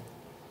them.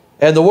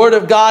 And the word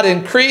of God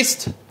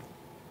increased,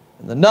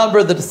 and the number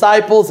of the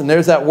disciples, and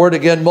there's that word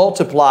again,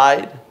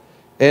 multiplied,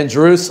 in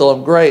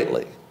Jerusalem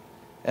greatly.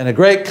 And a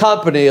great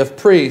company of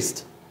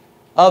priests,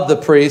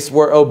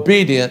 were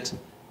obedient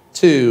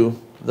to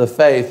the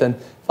faith." And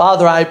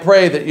Father, I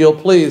pray that you'll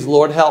please,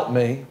 Lord, help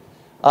me.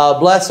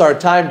 Bless our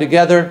time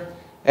together.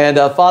 And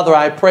Father,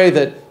 I pray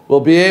that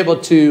we'll be able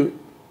to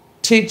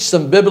teach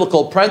some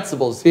biblical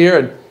principles here.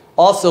 And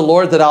also,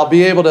 Lord, that I'll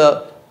be able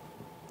to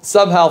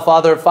somehow,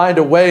 Father, find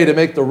a way to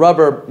make the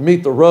rubber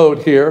meet the road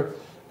here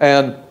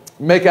and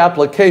make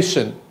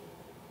application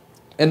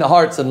in the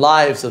hearts and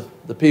lives of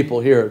the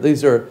people here.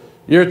 These are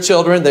your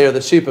children. They are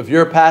the sheep of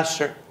your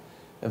pasture.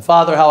 And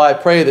Father, how I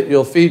pray that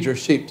you'll feed your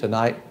sheep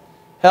tonight.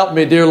 Help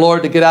me, dear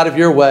Lord, to get out of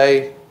your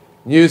way.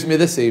 Use me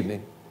this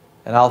evening.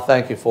 And I'll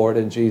thank you for it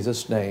in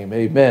Jesus' name.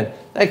 Amen.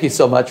 Thank you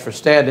so much for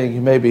standing.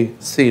 You may be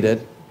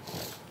seated.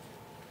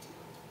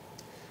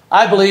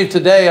 I believe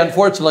today,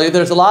 unfortunately,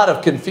 there's a lot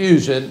of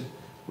confusion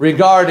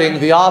regarding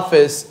the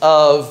office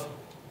of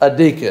a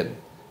deacon,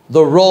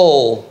 the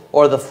role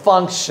or the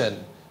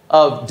function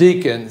of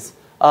deacons.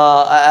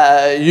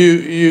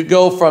 You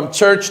go from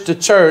church to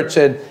church,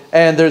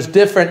 and there's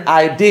different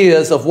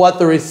ideas of what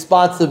the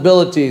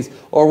responsibilities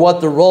or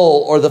what the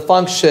role or the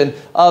function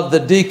of the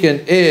deacon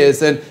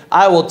is. And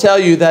I will tell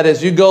you that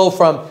as you go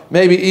from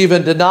maybe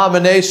even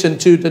denomination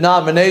to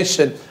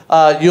denomination,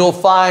 you'll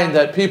find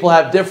that people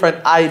have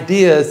different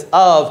ideas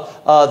of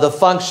the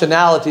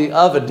functionality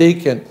of a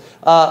deacon.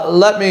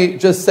 Let me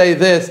just say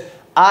this.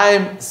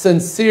 I'm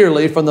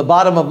sincerely, from the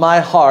bottom of my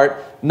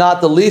heart, not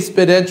the least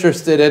bit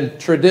interested in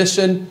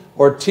tradition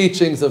or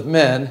teachings of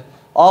men.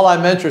 All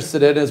I'm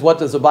interested in is, what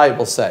does the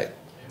Bible say?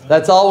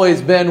 That's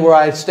always been where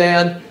I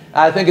stand.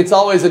 I think it's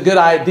always a good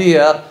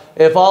idea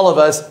if all of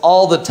us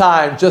all the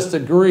time just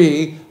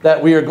agree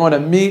that we are going to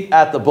meet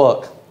at the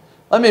book.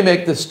 Let me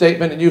make this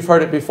statement, and you've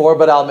heard it before,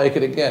 but I'll make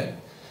it again.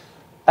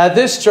 At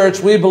this church,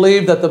 we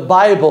believe that the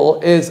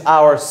Bible is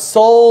our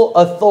sole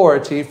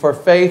authority for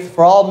faith,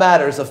 for all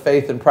matters of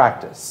faith and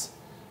practice.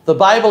 The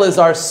Bible is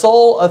our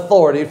sole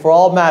authority for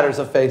all matters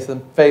of faith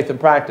and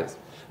practice.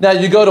 Now,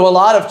 you go to a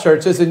lot of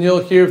churches and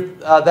you'll hear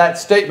that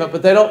statement,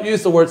 but they don't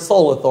use the word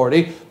sole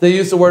authority. They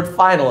use the word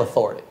final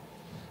authority,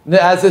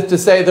 as if to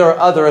say there are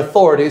other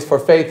authorities for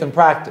faith and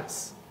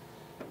practice.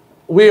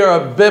 We are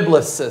a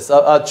biblicist,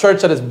 a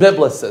church that is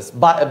biblicist,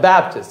 a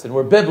Baptist, and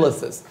we're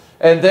biblicists.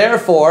 And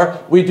therefore,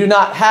 we do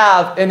not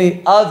have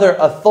any other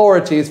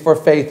authorities for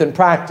faith and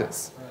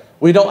practice.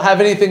 We don't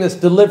have anything that's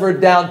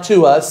delivered down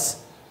to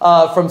us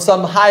from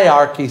some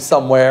hierarchy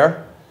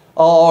somewhere,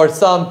 or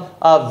some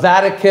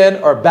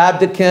Vatican or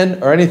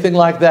Babdican or anything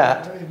like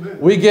that. Amen.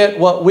 We get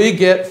what we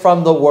get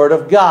from the Word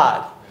of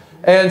God.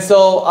 And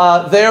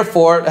so,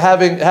 therefore,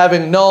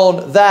 having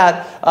known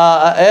that,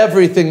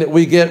 everything that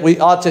we get, we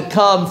ought to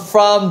come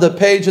from the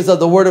pages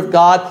of the Word of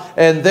God,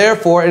 and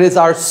therefore it is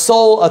our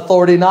sole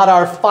authority, not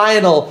our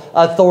final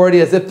authority,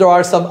 as if there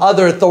are some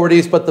other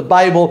authorities, but the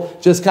Bible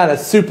just kind of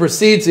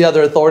supersedes the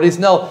other authorities.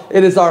 No,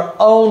 it is our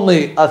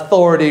only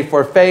authority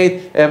for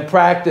faith and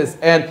practice,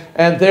 and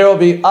there will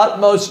be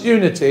utmost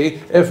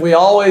unity if we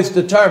always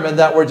determine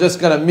that we're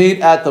just going to meet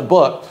at the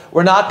book.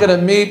 We're not going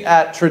to meet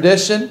at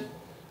tradition.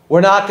 We're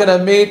not going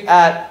to meet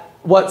at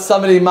what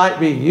somebody might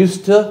be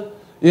used to,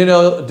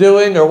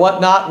 doing or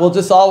whatnot. We'll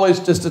just always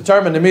just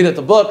determine to meet at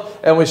the book,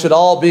 and we should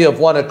all be of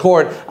one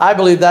accord. I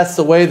believe that's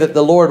the way that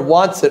the Lord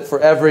wants it for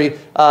every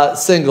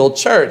single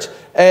church.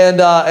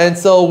 And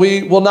so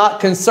we will not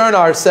concern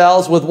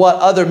ourselves with what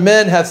other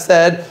men have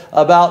said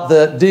about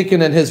the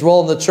deacon and his role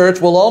in the church.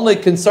 We'll only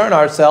concern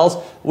ourselves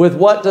with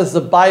what does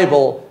the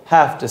Bible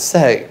have to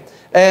say.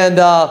 And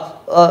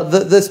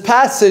this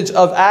passage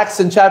of Acts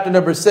in chapter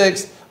number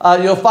 6,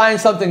 you'll find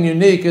something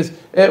unique is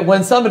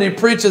when somebody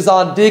preaches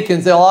on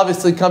deacons, they'll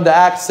obviously come to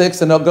Acts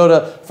 6 and they'll go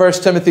to 1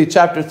 Timothy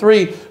chapter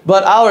 3.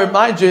 But I'll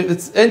remind you,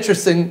 it's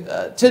interesting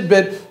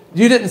tidbit,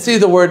 you didn't see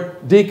the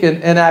word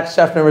deacon in Acts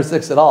chapter number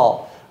 6 at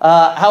all.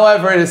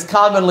 However, it is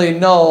commonly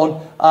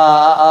known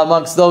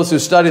amongst those who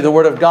study the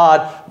Word of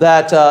God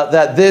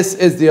that this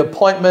is the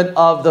appointment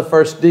of the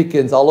first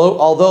deacons.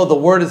 Although the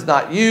word is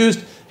not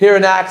used here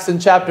in Acts in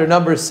chapter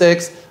number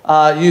 6,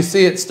 you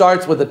see it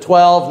starts with the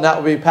 12, and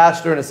that would be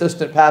pastor and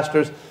assistant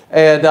pastors.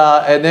 And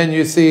then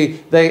you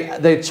see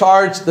they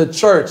charge the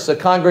church, the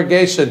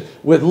congregation,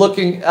 with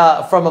looking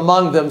from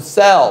among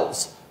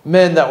themselves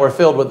men that were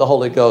filled with the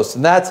Holy Ghost.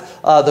 And that's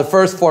the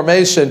first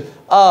formation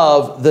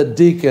of the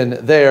deacon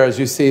there, as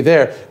you see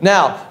there.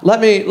 Now, let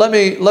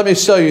me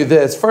show you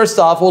this. First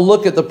off, we'll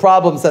look at the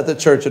problems that the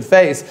church had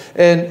faced.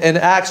 In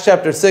Acts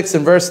chapter 6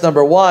 and verse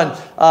number 1,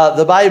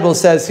 the Bible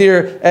says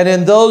here, "And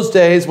in those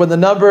days when the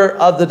number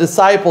of the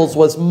disciples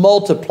was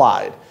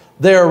multiplied,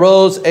 there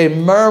arose a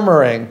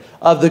murmuring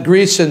of the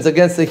Grecians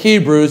against the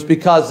Hebrews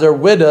because their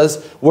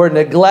widows were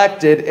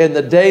neglected in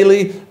the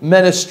daily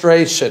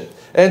ministration."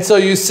 And so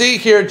you see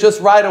here just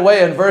right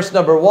away in verse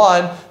number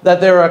 1 that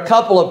there are a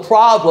couple of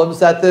problems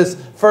that this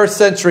first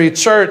century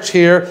church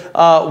here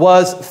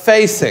was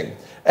facing.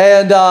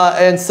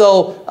 And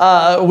so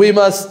we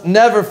must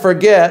never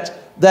forget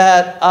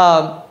that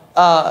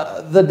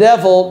the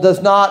devil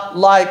does not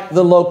like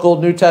the local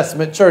New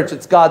Testament church.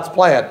 It's God's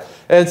plan.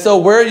 And so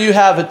where you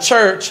have a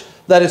church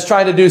that is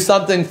trying to do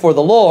something for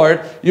the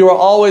Lord, you are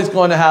always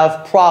going to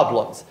have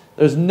problems.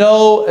 There's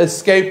no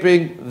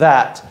escaping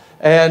that.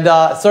 And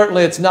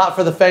certainly it's not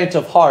for the faint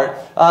of heart.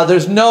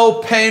 There's no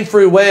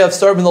pain-free way of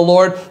serving the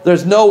Lord.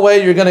 There's no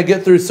way you're going to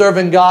get through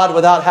serving God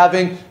without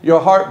having your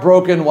heart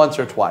broken once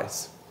or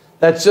twice.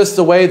 That's just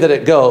the way that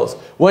it goes.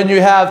 When you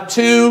have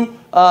two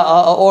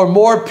or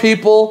more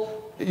people,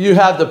 you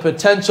have the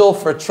potential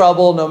for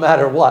trouble no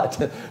matter what.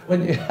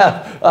 When you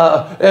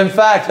have, in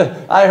fact,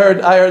 I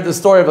heard the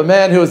story of a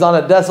man who was on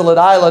a desolate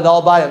island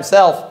all by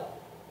himself.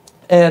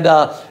 And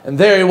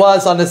there he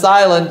was on this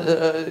island,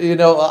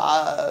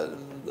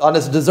 on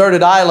this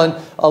deserted island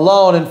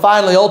alone. And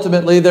finally,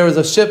 ultimately, there was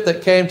a ship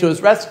that came to his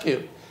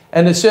rescue.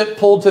 And the ship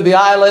pulled to the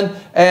island,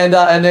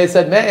 and they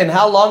said, "Man,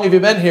 how long have you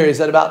been here?" He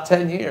said, "About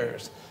 10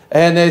 years.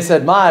 And they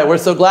said, "My, we're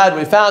so glad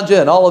we found you,"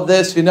 and all of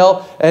this,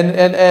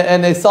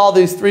 And they saw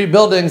these 3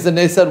 buildings, and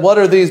they said, "What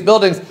are these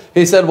buildings?"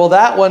 He said, "Well,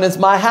 that one is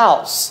my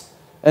house."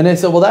 And they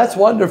said, "Well, that's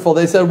wonderful."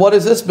 They said, "What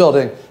is this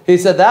building?" He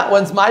said, "That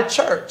one's my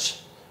church."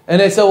 And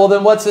they said, well,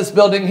 then what's this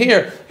building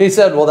here? He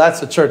said, well, that's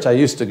the church I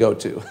used to go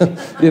to.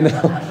 You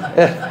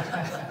know,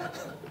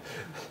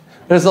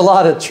 there's a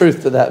lot of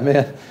truth to that,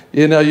 man.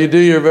 You know, you do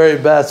your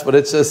very best, but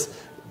it's just,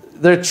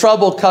 their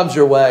trouble comes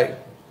your way.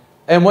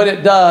 And when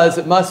it does,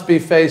 it must be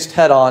faced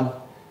head on,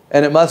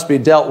 and it must be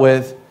dealt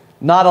with.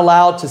 Not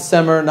allowed to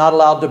simmer, not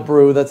allowed to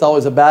brew. That's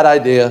always a bad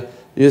idea.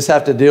 You just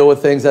have to deal with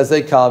things as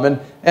they come,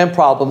 and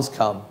problems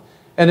come.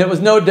 And it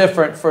was no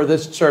different for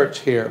this church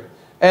here.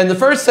 And the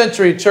first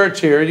century church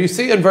here, you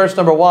see in verse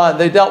number 1,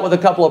 they dealt with a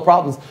couple of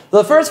problems.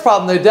 The first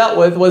problem they dealt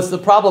with was the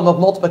problem of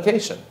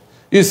multiplication.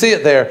 You see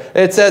it there.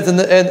 It says,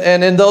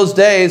 and in those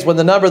days when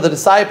the number of the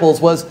disciples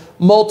was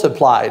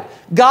multiplied.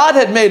 God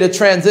had made a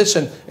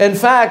transition. In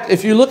fact,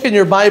 if you look in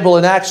your Bible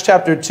in Acts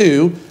chapter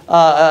 2,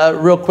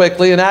 real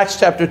quickly, in Acts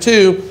chapter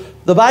 2,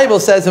 the Bible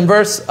says in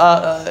verse, in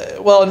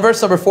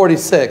verse number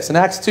 46, in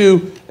Acts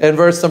 2 and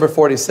verse number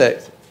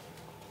 46,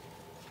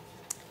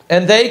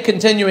 and they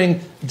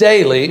continuing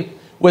daily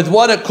with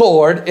one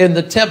accord in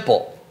the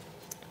temple,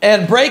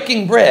 and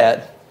breaking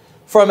bread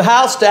from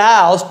house to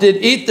house, did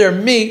eat their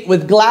meat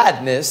with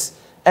gladness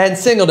and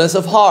singleness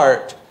of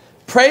heart,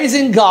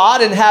 praising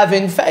God and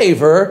having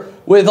favor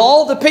with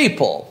all the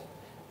people.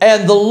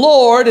 And the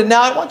Lord, and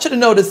now I want you to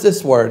notice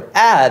this word,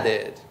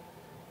 added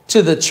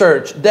to the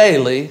church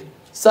daily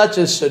such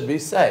as should be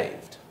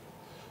saved.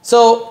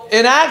 So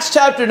in Acts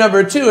chapter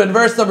number 2 and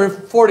verse number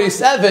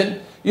 47,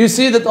 you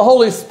see that the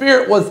Holy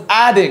Spirit was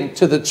adding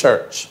to the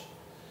church.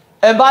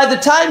 And by the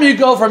time you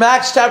go from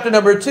Acts chapter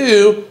number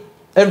 2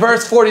 and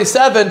verse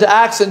 47 to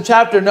Acts in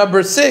chapter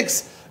number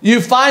 6, you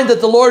find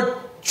that the Lord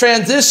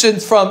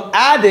transitions from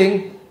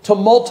adding to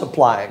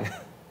multiplying.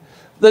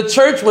 The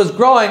church was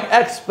growing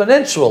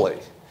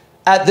exponentially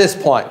at this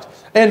point.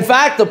 In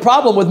fact, the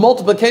problem with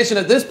multiplication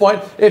at this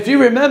point, if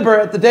you remember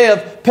at the day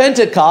of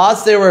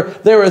Pentecost, there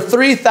were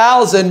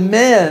 3,000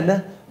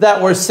 men that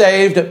were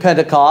saved at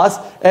Pentecost.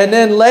 And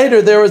then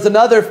later there was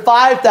another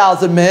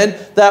 5,000 men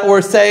that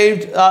were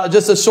saved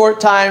just a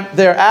short time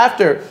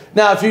thereafter.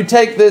 Now, if you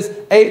take this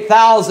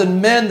 8,000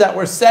 men that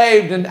were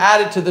saved and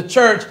added to the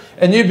church,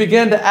 and you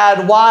begin to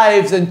add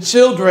wives and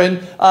children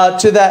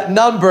to that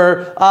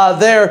number,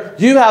 there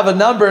you have a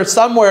number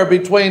somewhere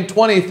between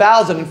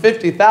 20,000 and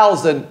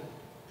 50,000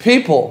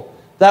 people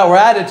that were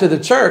added to the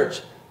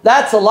church.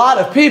 That's a lot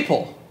of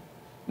people.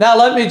 Now,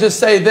 let me just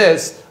say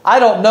this. I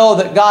don't know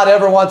that God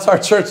ever wants our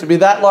church to be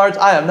that large.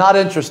 I am not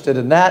interested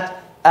in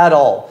that at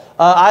all.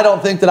 I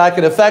don't think that I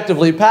could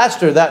effectively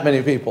pastor that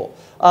many people.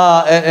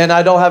 And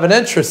I don't have an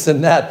interest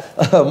in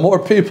that. More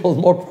people,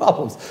 more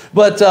problems.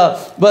 But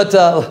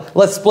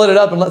let's split it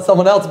up and let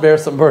someone else bear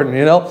some burden,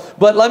 you know.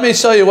 But let me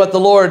show you what the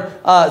Lord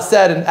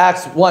said in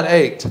Acts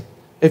 1:8.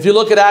 If you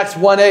look at Acts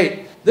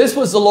 1:8, this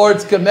was the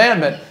Lord's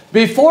commandment.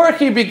 Before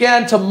he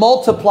began to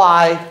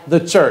multiply the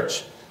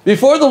church,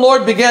 before the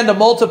Lord began to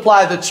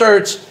multiply the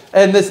church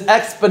in this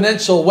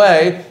exponential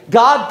way,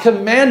 God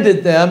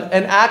commanded them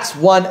in Acts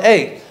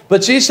 1:8.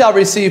 But ye shall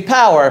receive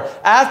power.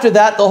 After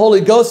that, the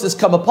Holy Ghost is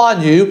come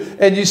upon you,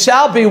 and you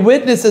shall be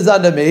witnesses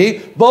unto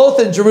me, both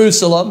in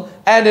Jerusalem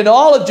and in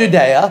all of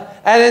Judea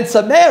and in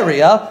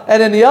Samaria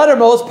and in the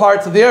uttermost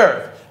parts of the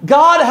earth.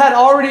 God had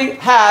already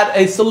had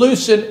a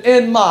solution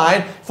in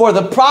mind for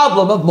the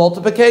problem of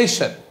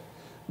multiplication.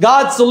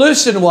 God's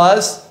solution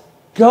was,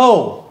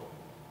 go,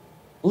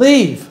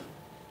 leave,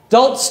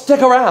 don't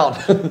stick around.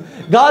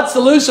 God's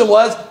solution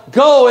was,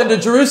 go into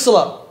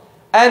Jerusalem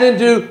and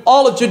into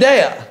all of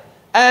Judea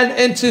and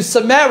into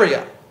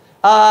Samaria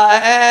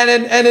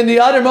and in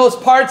the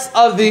uttermost parts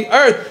of the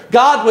earth.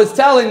 God was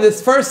telling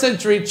this first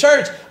century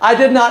church, I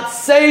did not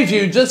save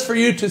you just for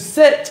you to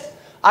sit.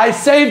 I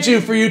saved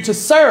you for you to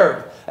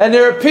serve. And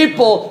there are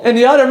people in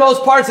the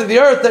uttermost parts of the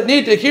earth that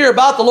need to hear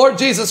about the Lord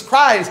Jesus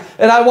Christ.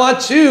 And I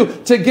want you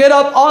to get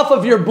up off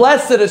of your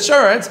blessed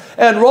assurance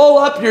and roll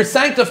up your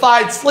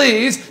sanctified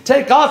sleeves,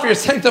 take off your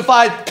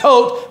sanctified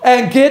coat,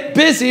 and get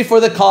busy for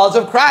the cause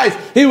of Christ.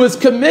 He was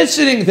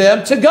commissioning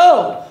them to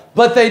go,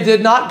 but they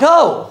did not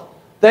go.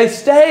 They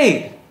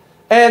stayed.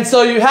 And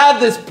so you have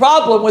this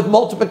problem with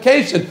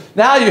multiplication.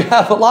 Now you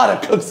have a lot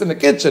of cooks in the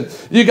kitchen.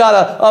 You got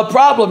a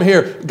problem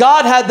here.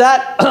 God had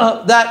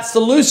that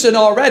solution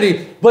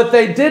already, but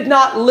they did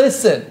not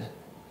listen.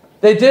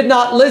 They did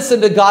not listen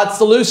to God's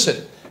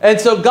solution.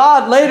 And so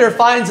God later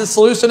finds a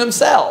solution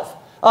himself.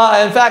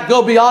 In fact,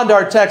 go beyond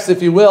our text,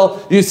 if you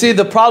will. You see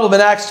the problem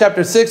in Acts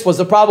chapter 6 was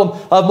the problem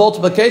of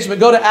multiplication. But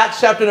go to Acts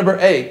chapter number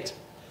 8.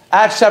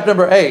 Acts chapter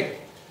number 8.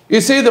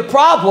 You see the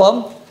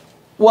problem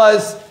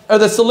was, or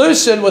the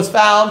solution was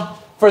found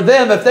for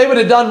them. If they would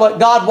have done what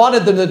God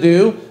wanted them to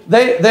do,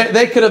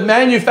 they could have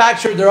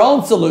manufactured their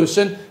own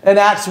solution in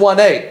Acts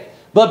 1:8.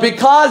 But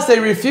because they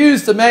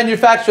refused to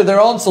manufacture their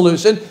own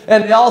solution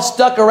and they all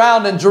stuck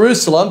around in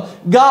Jerusalem,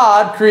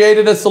 God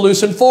created a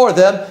solution for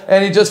them,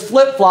 and he just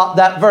flip-flopped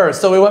that verse.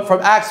 So we went from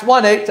Acts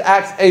 1:8 to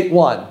Acts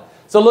 8:1.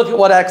 So look at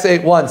what Acts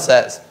 8:1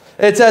 says.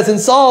 It says, and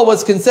Saul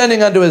was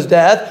consenting unto his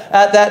death.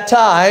 At that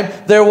time,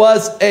 there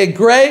was a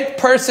great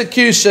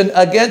persecution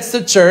against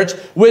the church,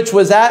 which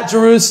was at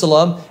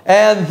Jerusalem,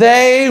 and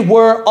they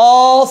were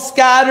all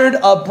scattered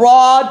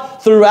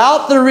abroad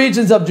throughout the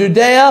regions of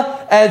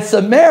Judea and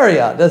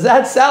Samaria. Does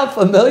that sound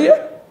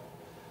familiar?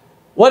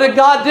 What did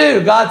God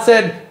do? God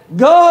said,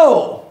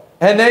 go.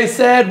 And they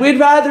said, we'd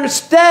rather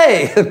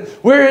stay.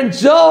 We're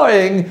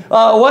enjoying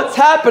what's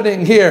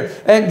happening here.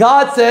 And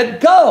God said,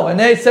 go. And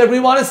they said,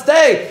 we want to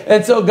stay.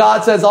 And so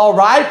God says, all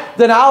right,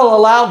 then I'll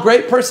allow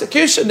great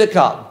persecution to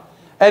come.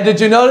 And did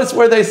you notice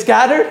where they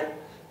scattered?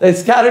 They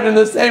scattered in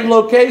the same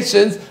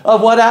locations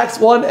of what Acts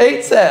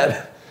 1:8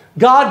 said.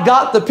 God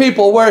got the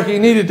people where he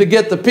needed to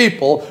get the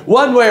people.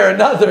 One way or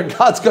another,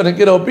 God's going to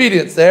get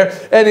obedience there,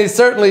 and he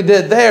certainly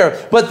did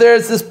there. But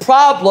there's this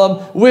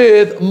problem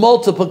with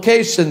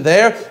multiplication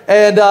there.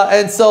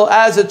 And so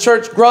as a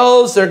church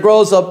grows, there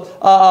grows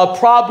a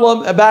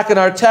problem. Back in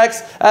our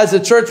text, as the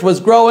church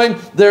was growing,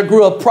 there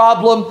grew a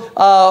problem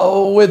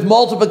with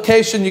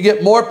multiplication. You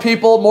get more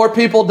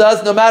people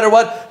does, no matter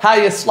how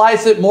you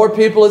slice it, more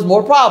people is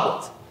more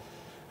problems.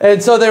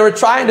 And so they were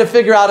trying to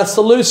figure out a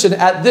solution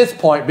at this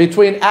point.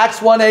 Between Acts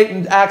 1:8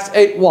 and Acts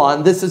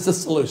 8:1, this is the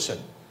solution.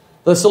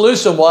 The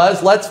solution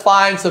was, let's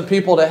find some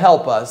people to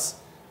help us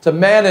to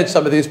manage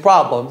some of these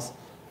problems,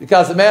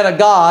 because the man of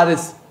God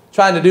is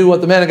trying to do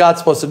what the man of God's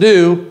supposed to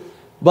do,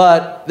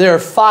 but there are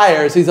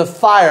fires. He's a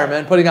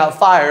fireman putting out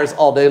fires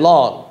all day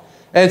long.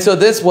 And so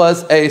this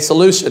was a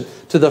solution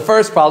to the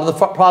first problem,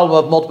 the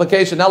problem of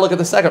multiplication. Now look at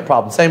the second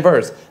problem, same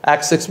verse,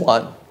 Acts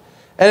 6:1.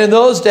 And in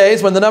those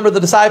days, when the number of the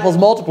disciples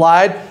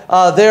multiplied,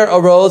 there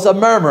arose a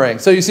murmuring.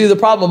 So you see the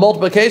problem of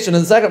multiplication,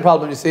 and the second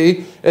problem you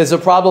see is the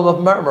problem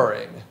of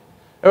murmuring.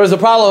 There was a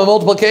problem of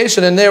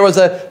multiplication, and there was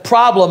a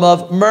problem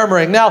of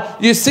murmuring. Now,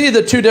 you see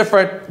the two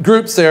different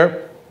groups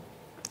there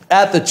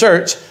at the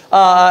church.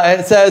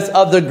 It says,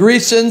 of the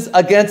Grecians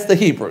against the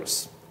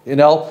Hebrews, you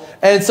know.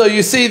 And so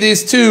you see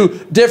these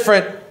two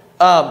different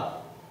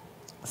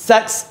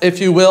sects, if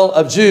you will,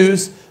 of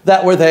Jews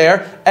that were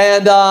there,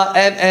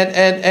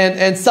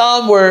 and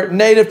some were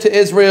native to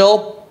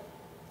Israel,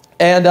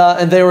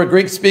 and they were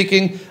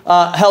Greek-speaking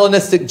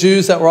Hellenistic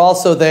Jews that were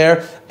also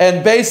there,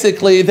 and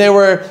basically they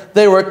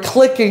were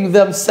clicking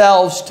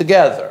themselves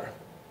together,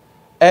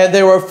 and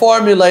they were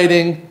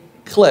formulating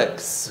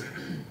cliques,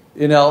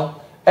 you know,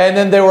 and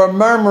then they were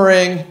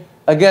murmuring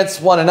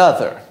against one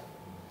another.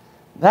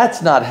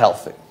 That's not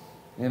healthy,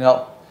 you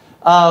know,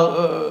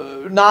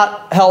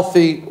 not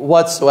healthy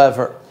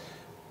whatsoever.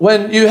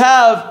 When you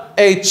have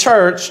a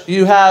church,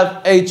 you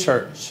have a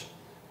church.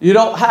 You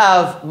don't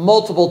have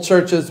multiple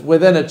churches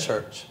within a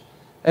church.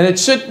 And it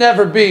should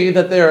never be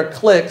that there are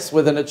cliques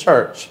within a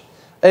church.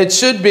 It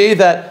should be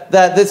that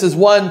this is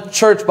one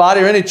church body,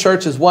 or any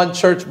church is one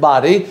church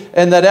body,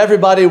 and that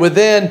everybody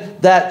within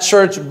that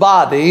church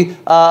body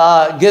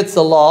gets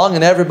along,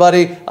 and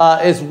everybody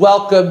is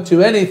welcome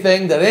to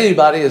anything that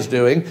anybody is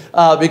doing,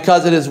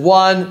 because it is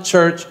one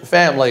church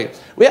family.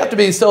 We have to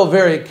be so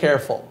very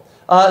careful.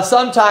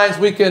 Sometimes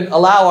we can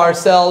allow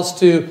ourselves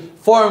to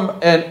form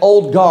an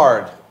old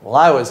guard. Well,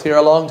 I was here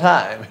a long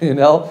time, you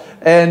know,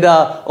 and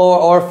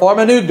or form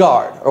a new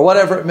guard, or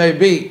whatever it may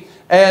be.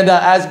 And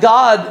as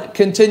God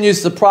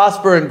continues to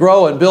prosper and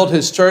grow and build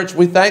his church,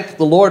 we thank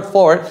the Lord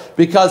for it,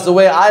 because the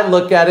way I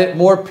look at it,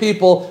 more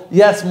people,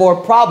 yes, more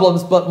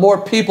problems, but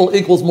more people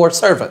equals more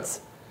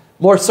servants.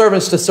 More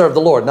servants to serve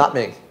the Lord, not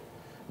me.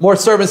 More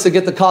servants to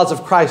get the cause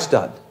of Christ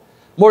done.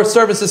 More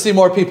servants to see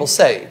more people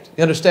saved.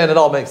 You understand? It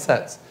all makes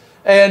sense.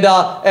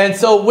 And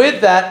so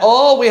with that,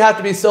 we have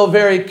to be so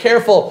very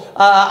careful.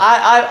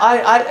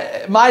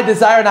 My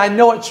desire, and I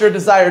know it's your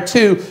desire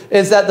too,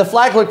 is that the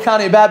Flagler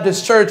County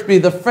Baptist Church be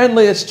the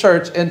friendliest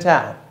church in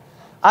town.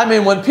 I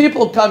mean, when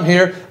people come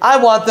here, I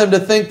want them to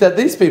think that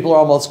these people are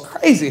almost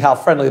crazy how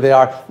friendly they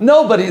are.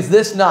 Nobody's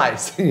this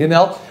nice, you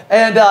know.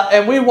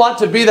 And we want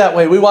to be that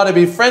way. We want to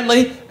be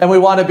friendly, and we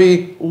want to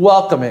be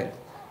welcoming.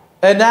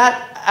 And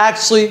that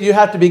actually, you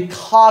have to be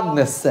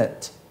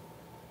cognizant.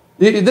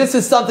 This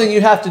is something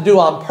you have to do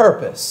on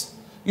purpose.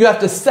 You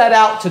have to set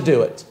out to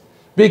do it,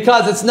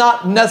 because it's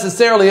not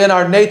necessarily in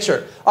our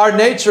nature. Our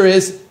nature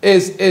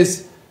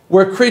is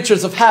we're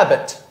creatures of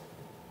habit.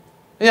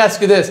 Let me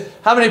ask you this.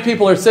 How many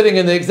people are sitting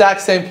in the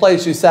exact same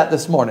place you sat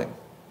this morning?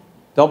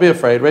 Don't be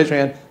afraid. Raise your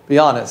hand. Be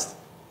honest.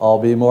 I'll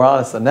be more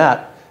honest than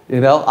that.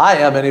 You know, I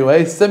am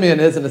anyway.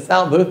 Simeon is in the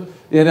sound booth,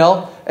 you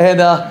know.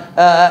 And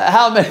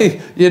how many,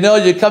 you know,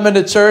 you come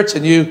into church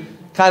and you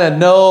kind of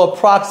know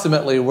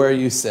approximately where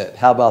you sit.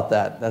 How about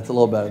that? That's a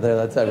little better. There,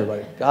 that's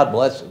everybody. God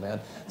bless you, man.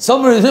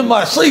 Somebody's in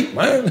my seat,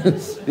 man.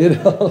 You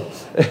know,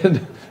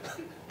 and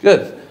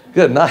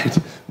good night.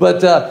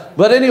 But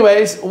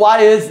anyways, why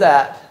is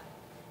that?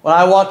 When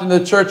I walked into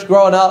the church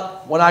growing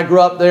up, when I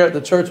grew up there at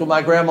the church with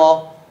my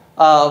grandma,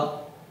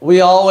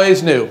 we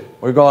always knew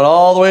we're going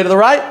all the way to the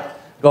right,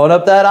 going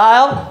up that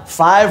aisle,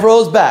 5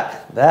 rows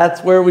back.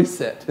 That's where we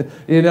sit.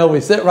 You know,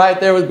 we sit right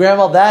there with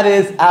grandma. That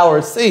is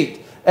our seat.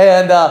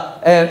 And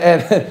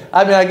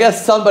I mean, I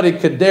guess somebody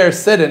could dare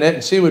sit in it,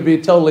 and she would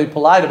be totally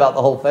polite about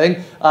the whole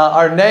thing.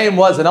 Our name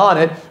wasn't on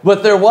it,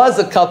 but there was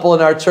a couple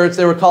in our church.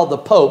 They were called the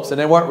Popes, and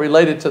they weren't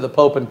related to the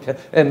Pope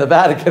in the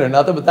Vatican or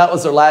nothing, but that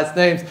was their last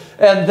names.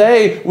 And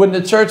they, when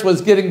the church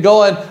was getting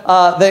going,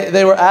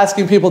 they were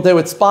asking people if they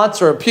would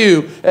sponsor a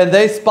pew, and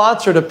they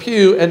sponsored a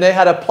pew, and they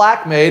had a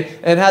plaque made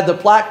and had the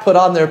plaque put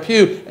on their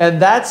pew,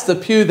 and that's the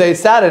pew they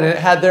sat in, and it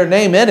had their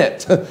name in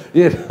it.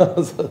 You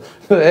know, so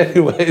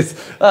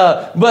anyways,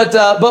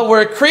 but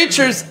we're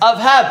creatures of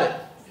habit.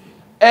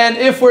 And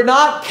if we're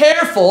not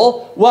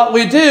careful, what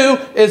we do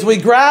is we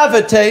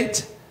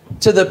gravitate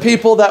to the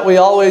people that we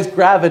always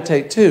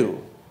gravitate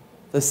to,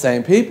 the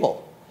same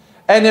people.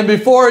 And then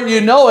before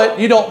you know it,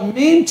 you don't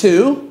mean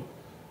to,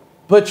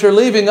 but you're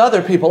leaving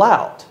other people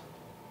out.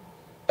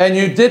 And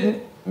you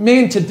didn't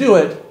mean to do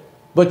it,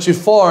 but you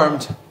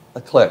formed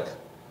a clique.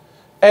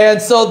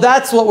 And so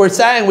that's what we're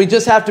saying. We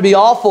just have to be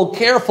awful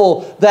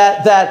careful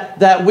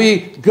that we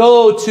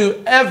go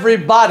to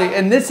everybody.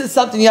 And this is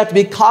something you have to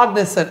be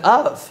cognizant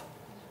of.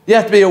 You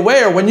have to be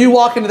aware. When you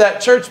walk into that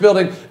church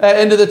building,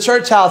 into the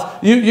church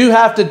house, you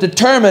have to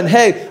determine,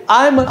 hey,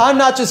 I'm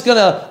not just going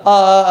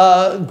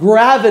to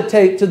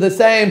gravitate to the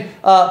same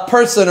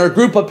person or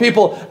group of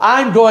people.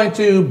 I'm going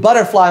to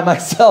butterfly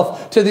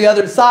myself to the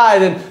other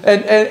side.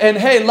 And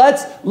hey,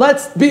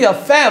 let's be a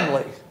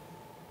family,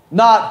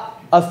 not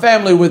a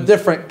family with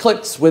different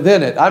cliques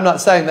within it. I'm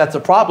not saying that's a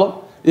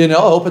problem. You know,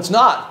 I hope it's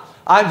not.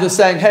 I'm just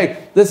saying,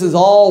 hey, this is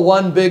all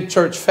one big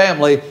church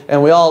family,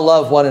 and we all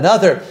love one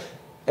another.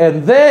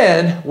 And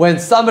then when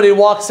somebody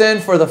walks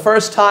in for the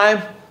first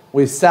time,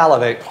 we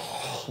salivate.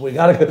 We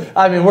gotta.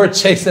 I mean, we're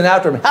chasing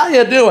after them. How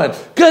you doing?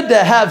 Good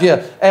to have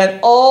you. And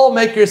all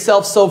make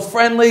yourself so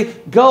friendly.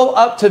 Go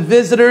up to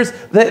visitors.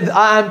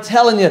 I'm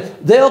telling you,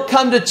 they'll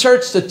come to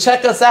church to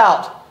check us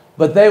out,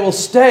 but they will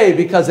stay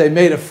because they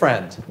made a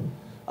friend.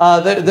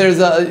 There's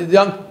a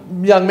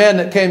young man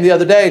that came the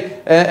other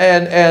day,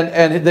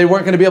 and they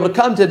weren't going to be able to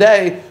come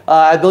today.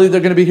 I believe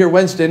they're going to be here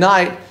Wednesday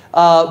night.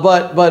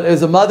 But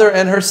as a mother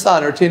and her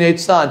son, her teenage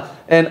son,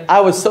 and I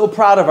was so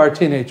proud of our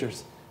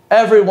teenagers.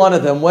 Every one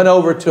of them went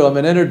over to him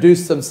and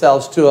introduced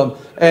themselves to him.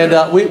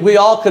 And we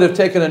all could have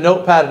taken a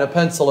notepad and a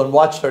pencil and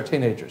watched our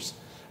teenagers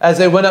as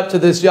they went up to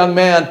this young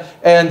man,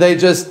 and they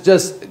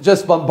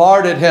just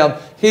bombarded him.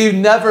 He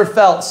never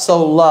felt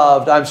so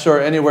loved, I'm sure,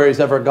 anywhere he's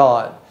ever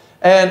gone.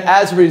 And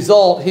as a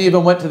result, he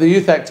even went to the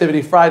youth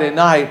activity Friday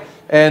night,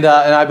 and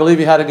I believe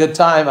he had a good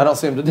time. I don't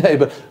see him today,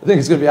 but I think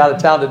he's going to be out of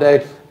town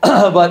today.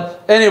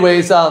 But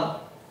anyways,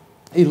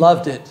 he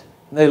loved it.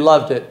 They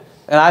loved it.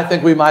 And I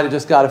think we might have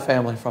just got a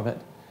family from it.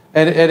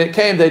 And it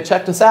came, they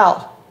checked us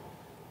out,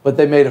 but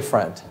they made a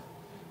friend.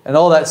 And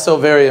oh, that's so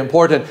very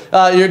important.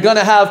 You're going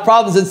to have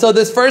problems. And so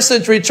this first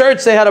century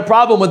church, they had a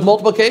problem with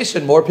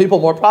multiplication. More people,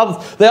 more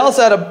problems. They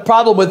also had a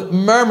problem with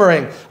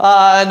murmuring.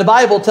 And the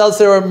Bible tells us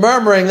they were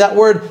murmuring. That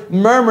word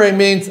murmuring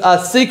means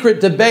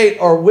secret debate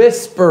or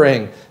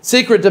whispering.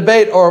 Secret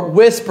debate or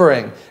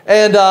whispering.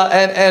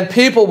 And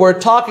people were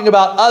talking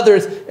about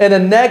others in a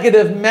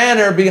negative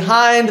manner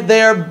behind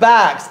their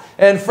backs.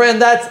 And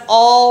friend, that's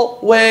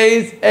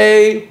always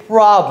a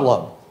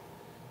problem.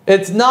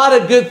 It's not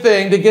a good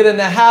thing to get in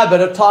the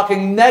habit of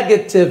talking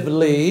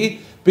negatively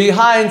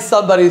behind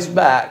somebody's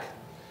back.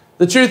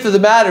 The truth of the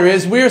matter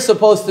is we're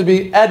supposed to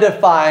be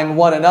edifying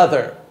one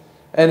another.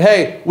 And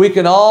hey, we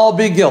can all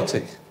be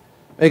guilty.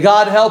 May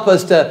God help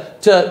us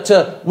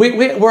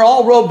we're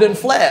all robed in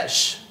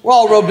flesh. We're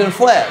all robed in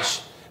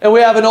flesh. And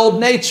we have an old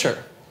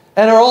nature.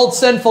 And our old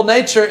sinful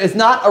nature is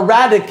not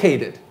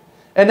eradicated.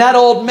 And that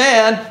old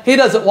man, he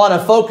doesn't want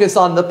to focus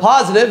on the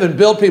positive and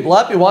build people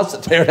up. He wants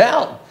to tear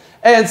down.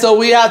 And so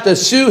we have to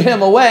shoo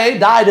him away,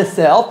 die to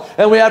self,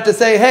 and we have to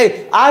say,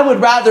 hey, I would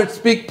rather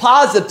speak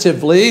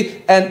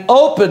positively and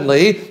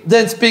openly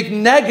than speak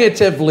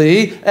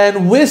negatively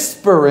and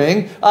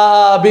whispering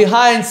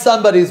behind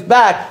somebody's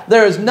back.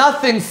 There is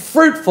nothing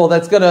fruitful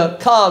that's going to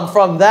come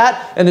from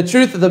that. And the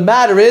truth of the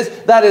matter is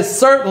that is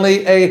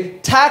certainly a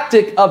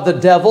tactic of the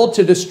devil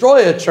to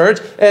destroy a church.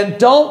 And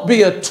don't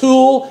be a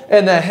tool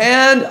in the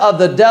hand of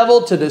the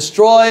devil to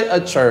destroy a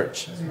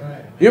church.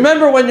 You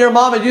remember when your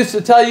mama used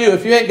to tell you,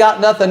 if you ain't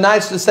got nothing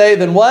nice to say,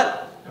 then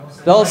what?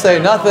 Don't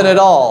say nothing at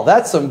all.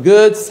 That's some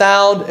good,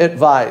 sound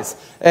advice.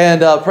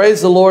 And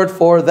praise the Lord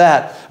for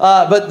that.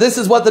 But this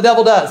is what the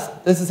devil does.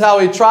 This is how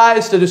he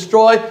tries to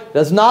destroy.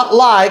 Does not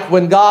like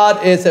when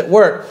God is at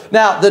work.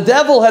 Now, the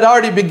devil had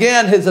already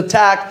began his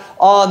attack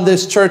on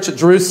this church at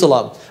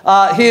Jerusalem.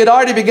 He had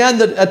already begun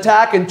the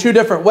attack in two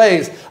different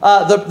ways.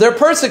 Their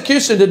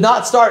persecution did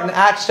not start in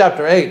Acts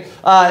chapter 8.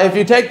 If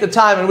you take the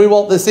time, and we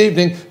won't this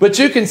evening, but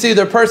you can see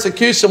their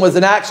persecution was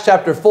in Acts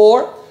chapter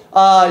 4.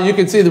 You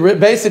can see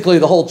basically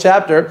the whole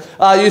chapter.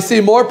 You see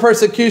more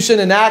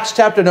persecution in Acts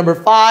chapter number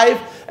 5.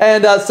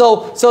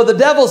 So the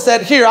devil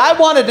said, here, I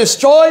want to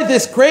destroy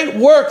this great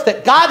work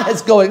that God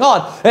has going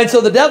on. And so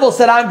the devil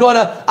said, I'm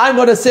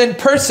going to send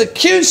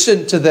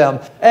persecution to them.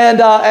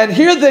 And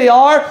here they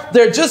are.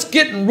 They're just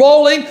getting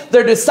rolling.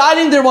 They're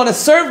deciding they want to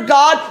serve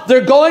God.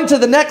 They're going to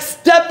the next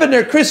step in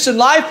their Christian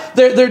life.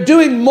 They're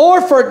doing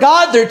more for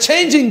God. They're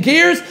changing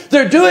gears.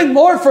 They're doing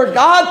more for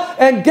God.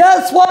 And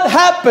guess what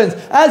happens?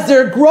 As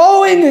they're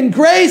growing in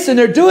grace and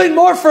they're doing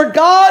more for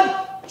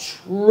God,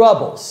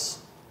 troubles.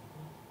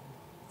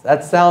 Does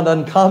that sound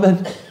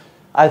uncommon?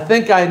 I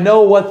think I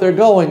know what they're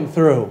going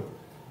through.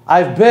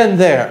 I've been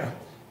there.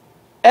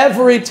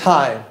 Every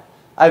time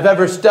I've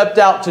ever stepped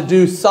out to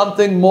do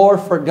something more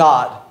for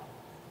God,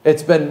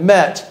 it's been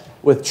met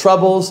with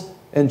troubles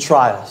and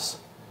trials.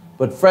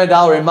 But friend,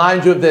 I'll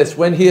remind you of this.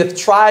 When he hath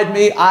tried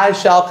me, I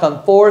shall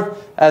come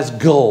forth as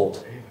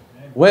gold.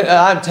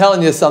 I'm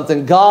telling you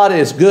something. God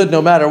is good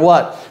no matter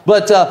what.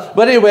 But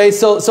anyway,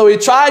 so he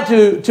tried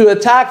to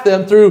attack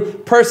them through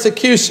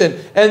persecution.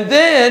 And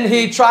then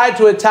he tried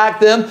to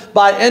attack them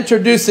by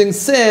introducing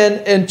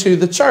sin into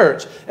the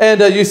church.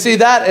 And you see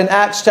that in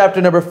Acts chapter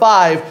number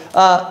 5.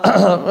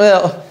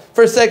 Well,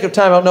 for sake of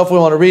time, I don't know if we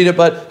want to read it,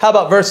 but how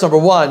about verse number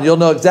 1? You'll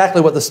know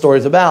exactly what the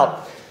story's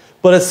about.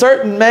 But a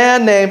certain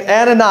man named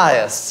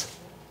Ananias,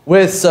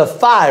 with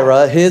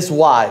Sapphira, his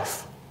wife.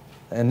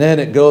 And then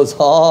it goes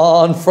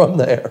on from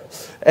there.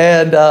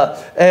 And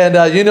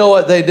you know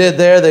what they did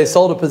there? They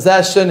sold a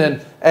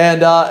possession,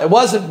 and it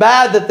wasn't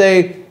bad that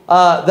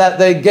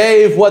they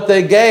gave what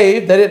they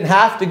gave. They didn't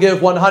have to give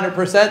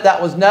 100%.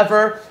 That was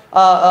never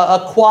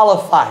a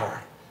qualifier.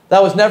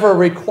 That was never a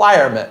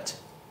requirement.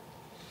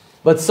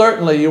 But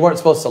certainly you weren't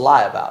supposed to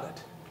lie about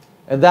it.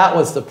 And that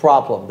was the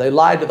problem. They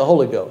lied to the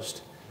Holy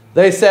Ghost.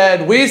 They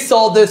said, we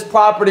sold this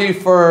property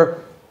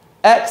for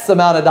X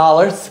amount of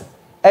dollars,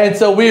 and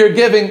so we are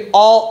giving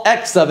all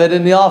X of it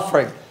in the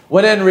offering.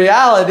 When in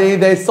reality,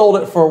 they sold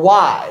it for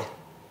Y.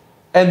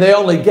 And they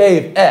only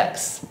gave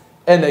X.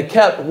 And they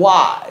kept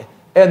Y.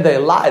 And they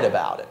lied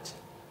about it.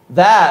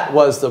 That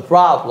was the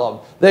problem.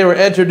 They were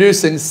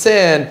introducing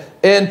sin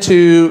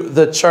into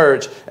the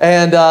church.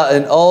 And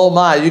oh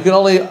my, you can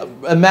only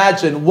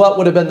imagine what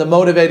would have been the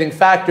motivating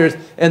factors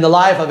in the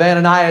life of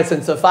Ananias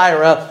and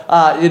Sapphira,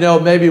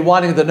 maybe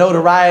wanting the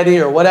notoriety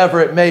or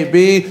whatever it may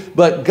be.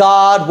 But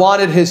God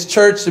wanted his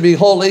church to be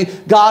holy.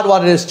 God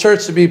wanted his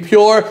church to be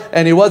pure,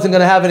 and he wasn't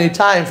going to have any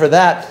time for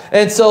that.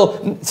 And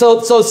so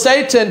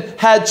Satan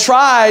had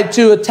tried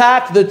to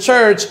attack the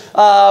church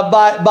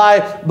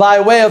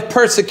by way of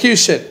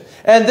persecution.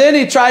 And then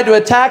he tried to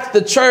attack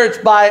the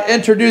church by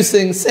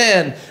introducing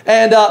sin.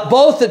 And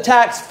both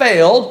attacks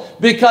failed,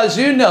 because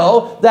you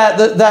know that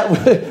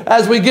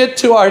as we get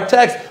to our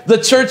text, the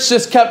church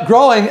just kept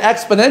growing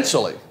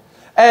exponentially.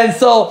 And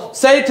so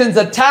Satan's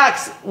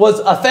attacks was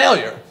a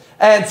failure.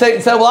 And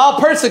Satan said, well, I'll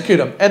persecute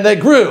them. And they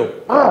grew.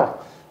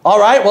 All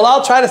right, well,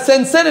 I'll try to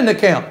send sin into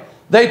camp.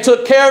 They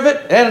took care of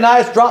it.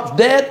 Ananias drops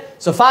dead.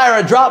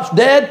 Sapphira drops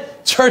dead.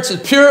 Church is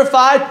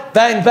purified,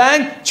 bang,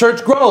 bang,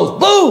 church grows,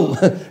 boom,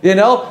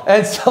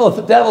 And so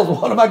the devil's,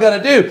 what am I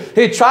going to do?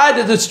 He tried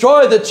to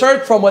destroy the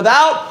church from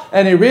without,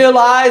 and he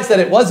realized that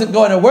it wasn't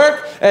going to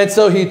work. And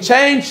so he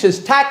changed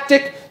his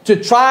tactic to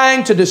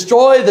trying to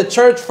destroy the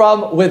church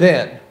from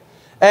within.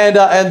 And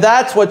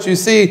that's what you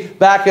see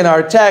back in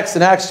our text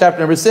in Acts chapter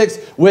number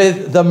 6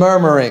 with the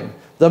murmuring.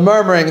 The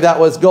murmuring that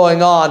was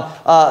going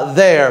on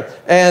there.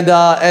 And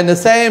the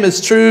same is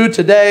true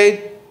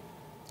today.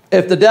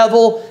 If the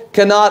devil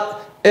cannot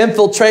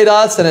infiltrate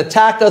us and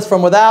attack us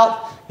from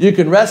without, you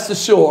can rest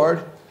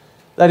assured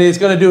that he's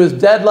going to do his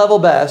dead level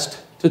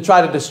best to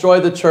try to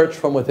destroy the church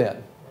from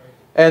within.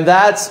 And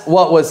that's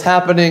what was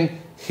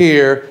happening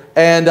here.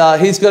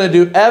 And he's going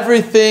to do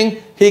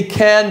everything he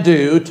can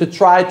do to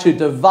try to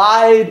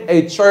divide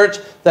a church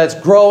that's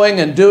growing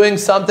and doing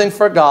something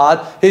for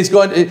God. He's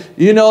going to,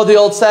 you know the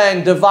old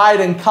saying, divide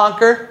and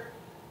conquer?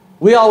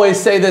 We always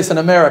say this in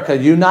America,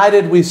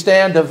 united we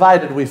stand,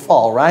 divided we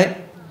fall, right?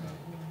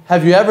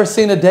 Have you ever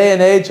seen a day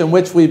and age in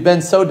which we've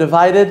been so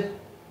divided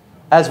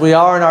as we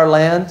are in our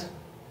land?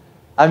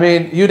 I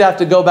mean, you'd have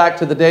to go back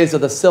to the days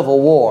of the Civil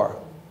War.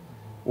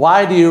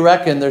 Why do you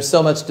reckon there's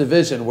so much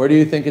division? Where do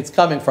you think it's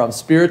coming from?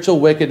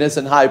 Spiritual wickedness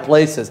in high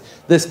places.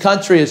 This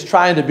country is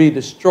trying to be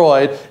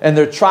destroyed, and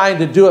they're trying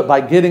to do it by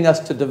getting us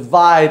to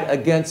divide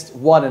against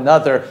one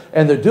another,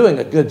 and they're doing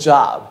a good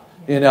job.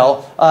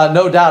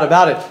 No doubt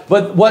about it.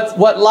 But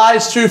what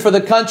lies true for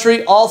the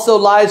country also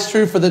lies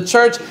true for the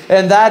church,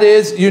 and that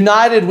is,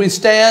 united we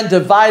stand,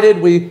 divided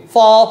we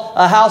fall.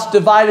 A house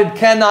divided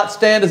cannot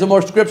stand is a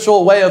more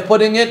scriptural way of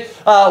putting it.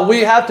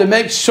 We have to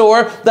make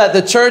sure that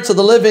the church of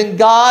the living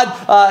God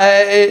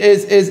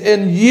is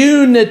in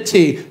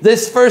unity.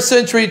 This first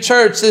century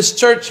church, this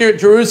church here at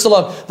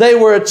Jerusalem, they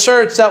were a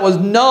church that was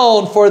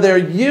known for their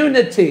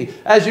unity.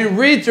 As you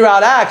read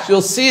throughout Acts,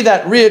 you'll see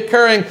that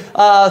reoccurring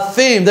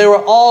theme. They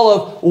were all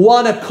all of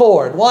one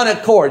accord, one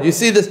accord. You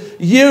see this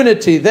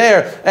unity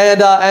there.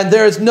 And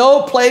there is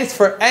no place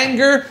for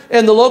anger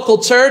in the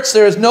local church.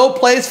 There is no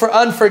place for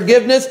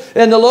unforgiveness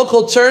in the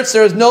local church.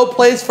 There is no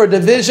place for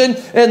division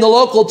in the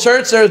local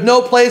church. There is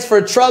no place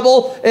for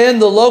trouble in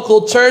the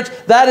local church.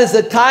 That is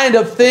the kind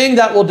of thing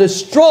that will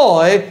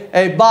destroy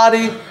a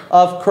body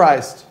of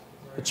Christ,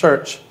 the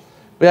church.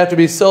 We have to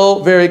be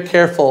so very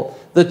careful.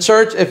 The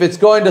church, if it's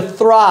going to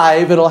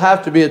thrive, it'll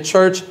have to be a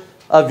church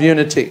of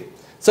unity.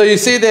 So you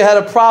see, they had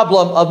a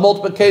problem of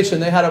multiplication.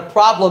 They had a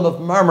problem of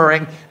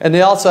murmuring, and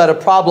they also had a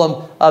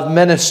problem of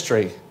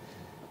ministry.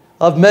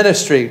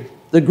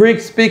 The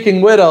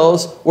Greek-speaking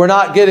widows were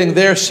not getting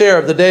their share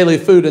of the daily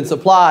food and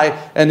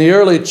supply, and the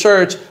early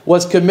church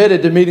was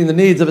committed to meeting the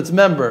needs of its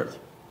members.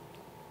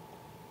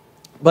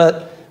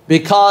 But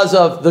because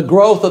of the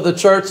growth of the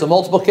church, the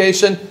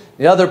multiplication,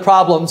 the other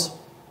problems,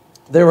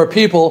 there were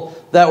people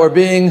that were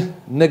being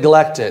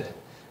neglected.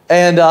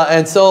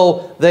 And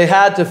so they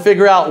had to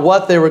figure out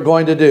what they were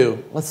going to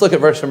do. Let's look at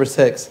verse number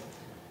 6. It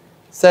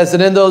says,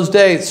 and in those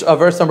days,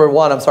 verse number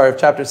 1, of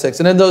chapter 6.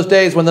 And in those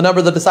days, when the number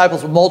of the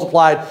disciples was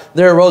multiplied,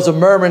 there arose a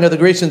murmuring of the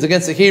Grecians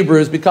against the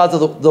Hebrews because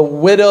of the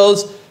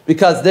widows,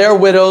 because their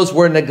widows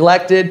were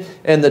neglected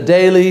in the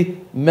daily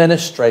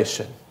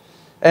ministration.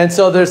 And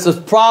so there's this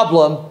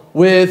problem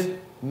with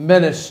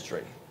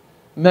ministry.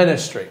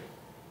 The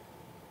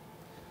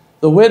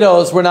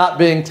widows were not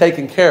being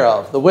taken care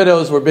of. The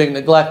widows were being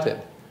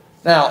neglected.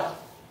 Now,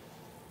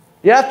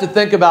 you have to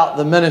think about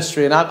the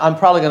ministry, and I'm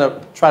probably going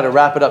to try to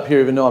wrap it up here,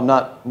 even though I'm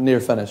not near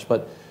finished.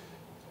 But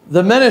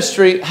the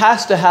ministry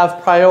has to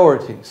have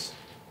priorities.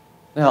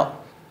 Now,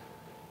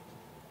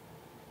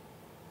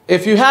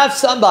 if you have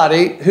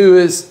somebody who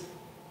is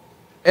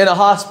in a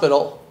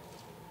hospital,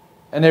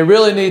 and they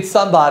really need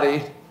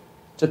somebody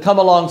to come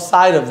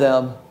alongside of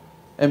them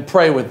and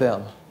pray with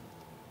them.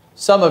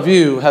 Some of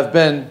you have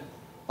been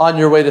on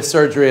your way to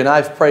surgery, and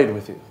I've prayed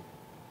with you.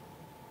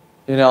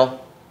 You know,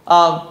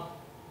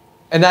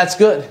 and that's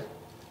good.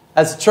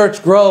 As the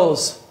church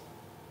grows,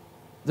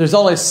 there's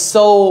only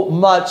so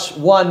much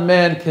one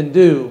man can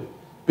do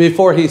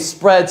before he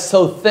spreads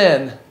so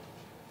thin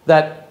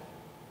that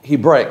he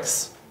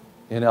breaks,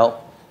 you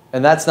know,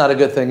 and that's not a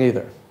good thing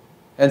either.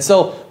 And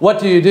so what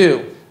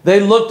do? They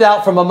looked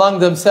out from among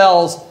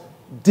themselves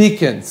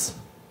deacons.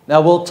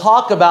 Now we'll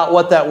talk about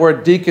what that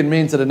word deacon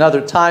means at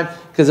another time,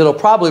 because it'll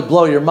probably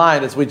blow your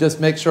mind as we just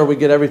make sure we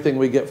get everything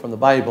we get from the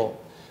Bible.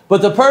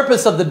 But the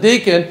purpose of the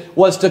deacon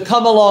was to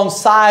come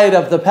alongside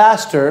of the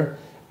pastor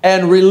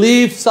and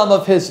relieve some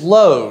of his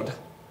load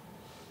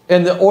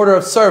in the order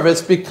of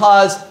service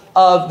because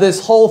of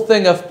this whole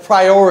thing of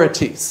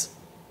priorities.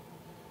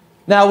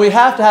 Now we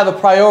have to have a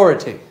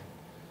priority.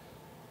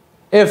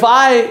 If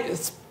I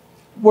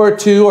were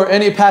to, or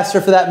any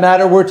pastor for that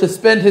matter, were to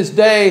spend his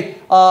day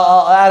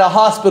at a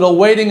hospital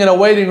waiting in a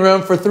waiting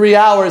room for 3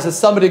 hours as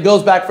somebody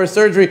goes back for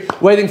surgery,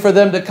 waiting for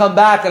them to come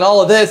back and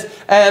all of this,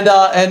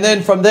 and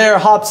then from there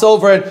hops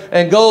over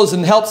and goes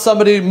and helps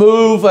somebody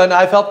move, and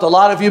I've helped a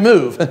lot of you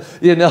move,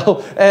 you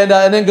know, and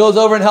then goes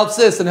over and helps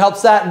this and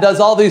helps that and does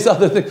all these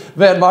other things.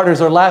 Man,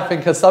 martyrs are laughing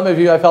because some of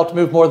you I've helped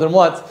move more than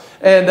once.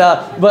 And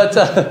but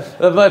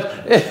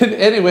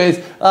anyways,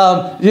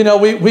 you know,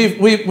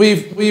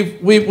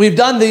 we've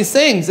done these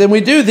things, and we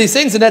do these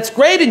things, and that's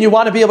great, and you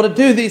want to be able to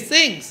do these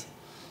things.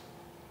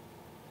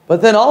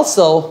 But then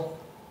also,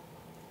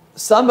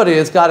 somebody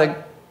has got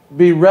to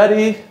be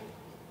ready,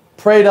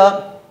 prayed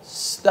up,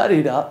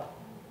 studied up.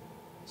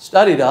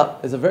 Studied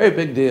up is a very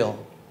big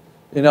deal.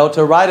 You know,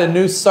 to write a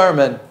new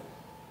sermon,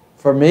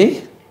 for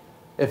me,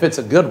 if it's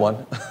a good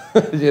one,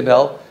 you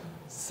know,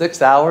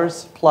 6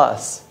 hours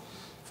plus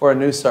for a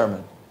new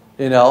sermon.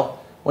 You know,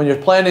 when you're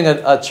planning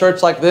a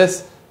church like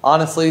this,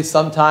 honestly,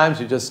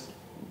 sometimes you just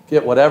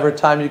get whatever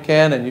time you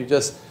can and you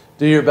just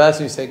do your best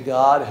and you say,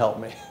 God, help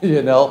me,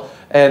 you know,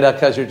 and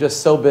because you're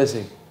just so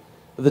busy.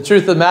 But the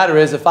truth of the matter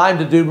is, if I'm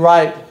to do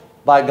right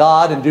by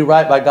God and do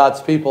right by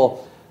God's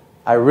people,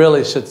 I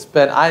really should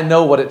spend, I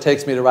know what it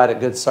takes me to write a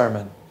good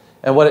sermon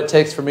and what it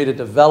takes for me to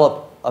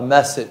develop a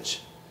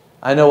message.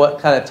 I know what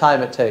kind of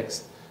time it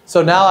takes.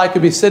 So now I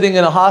could be sitting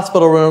in a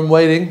hospital room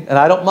waiting, and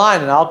I don't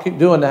mind, and I'll keep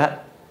doing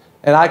that.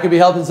 And I could be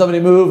helping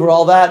somebody move or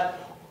all that,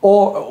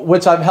 or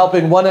which I'm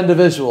helping one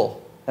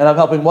individual, and I'm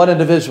helping one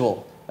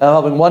individual, and I'm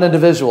helping one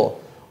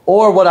individual.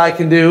 Or what I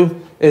can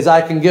do is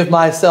I can give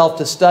myself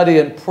to study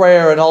and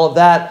prayer and all of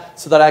that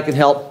so that I can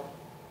help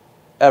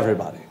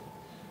everybody.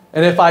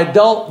 And if I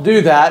don't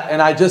do that,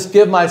 and I just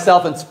give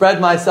myself and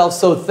spread myself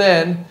so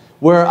thin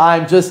where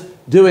I'm just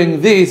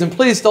doing these, and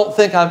please don't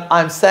think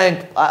I'm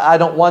saying I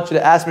don't want you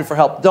to ask me for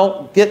help.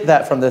 Don't get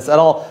that from this at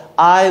all.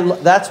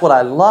 That's what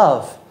I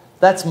love.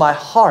 That's my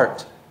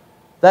heart.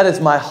 That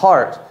is my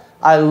heart.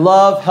 I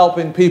love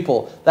helping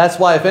people. That's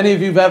why if any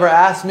of you have ever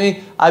asked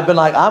me, I've been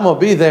like, I'm going to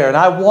be there, and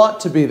I want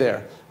to be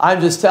there. I'm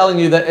just telling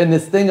you that in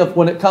this thing of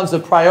when it comes to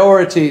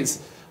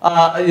priorities,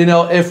 you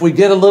know, if we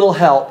get a little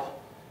help,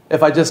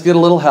 if I just get a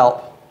little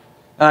help,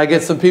 and I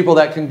get some people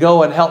that can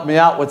go and help me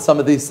out with some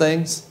of these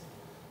things,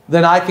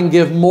 then I can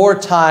give more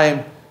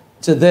time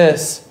to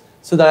this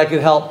so that I can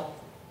help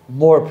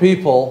more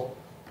people.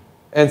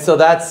 And so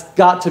that's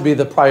got to be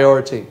the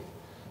priority.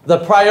 The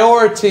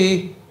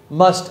priority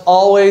must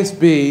always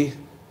be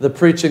the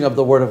preaching of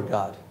the Word of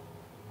God.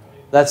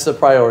 That's the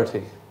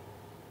priority.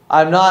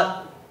 I'm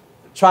not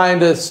trying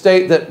to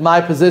state that my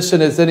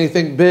position is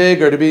anything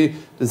big or to be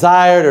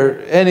desired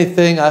or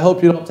anything. I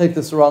hope you don't take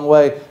this the wrong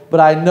way. But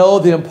I know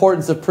the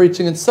importance of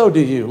preaching, and so do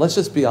you. Let's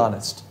just be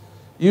honest.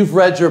 You've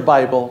read your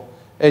Bible,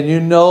 and you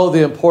know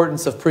the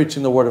importance of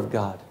preaching the Word of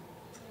God.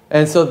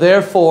 And so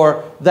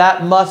therefore,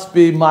 that must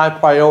be my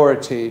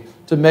priority,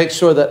 to make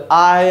sure that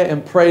I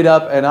am prayed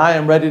up and I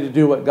am ready to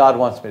do what God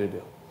wants me to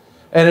do.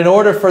 And in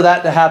order for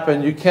that to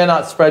happen, you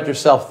cannot spread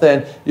yourself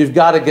thin. You've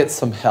got to get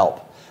some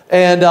help.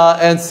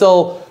 And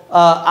so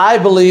I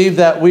believe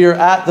that we are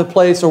at the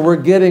place, or we're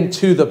getting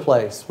to the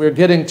place. We're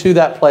getting to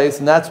that place,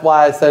 and that's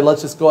why I say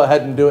let's just go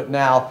ahead and do it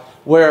now,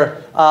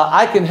 where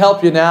I can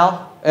help you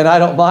now, and I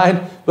don't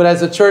mind. But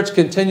as the church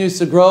continues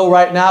to grow,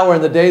 right now we're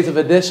in the days of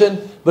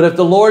addition. But if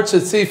the Lord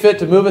should see fit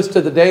to move us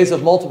to the days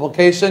of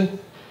multiplication,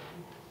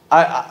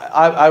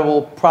 I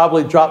will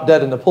probably drop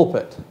dead in the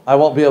pulpit. I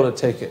won't be able to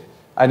take it.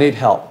 I need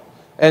help.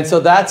 And so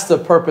that's the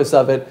purpose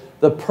of it.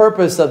 The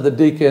purpose of the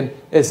deacon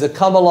is to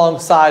come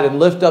alongside and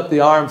lift up the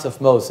arms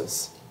of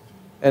Moses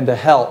and to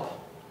help.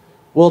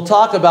 We'll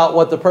talk about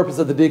what the purpose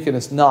of the deacon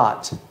is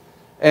not.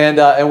 And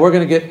we're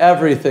going to get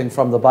everything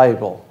from the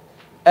Bible.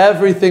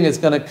 Everything is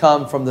going to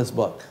come from this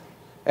book.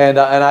 And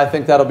I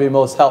think that'll be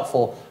most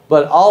helpful.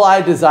 But all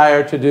I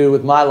desire to do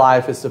with my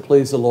life is to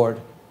please the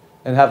Lord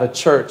and have a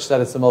church that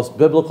is the most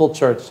biblical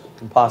church it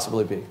can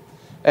possibly be.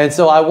 And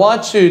so I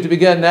want you to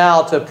begin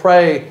now to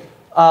pray.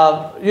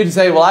 You can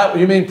say, well,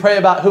 you mean pray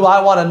about who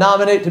I want to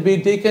nominate to be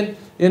deacon?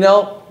 You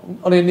know,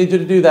 I don't even need you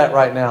to do that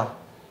right now.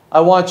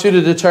 I want you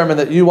to determine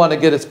that you want to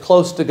get as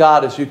close to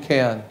God as you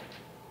can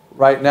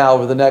right now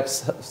over the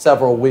next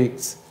several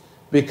weeks.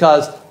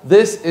 Because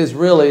this is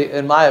really,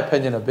 in my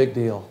opinion, a big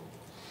deal.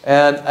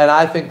 And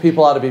I think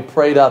people ought to be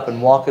prayed up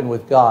and walking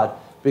with God,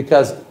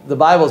 because the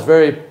Bible is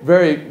very,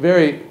 very,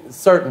 very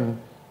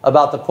certain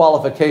about the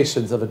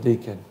qualifications of a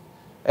deacon.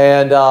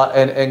 And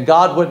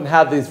God wouldn't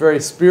have these very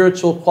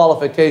spiritual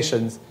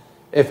qualifications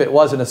if it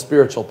wasn't a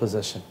spiritual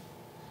position.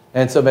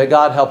 And so may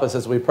God help us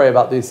as we pray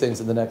about these things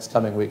in the next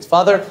coming weeks.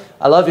 Father,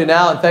 I love you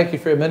now and thank you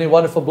for your many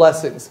wonderful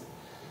blessings.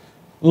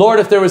 Lord,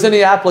 if there was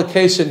any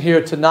application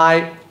here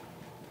tonight,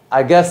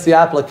 I guess the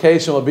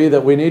application would be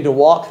that we need to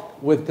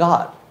walk with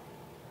God.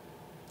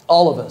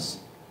 All of us.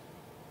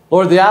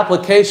 Lord, the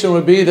application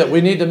would be that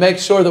we need to make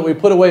sure that we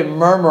put away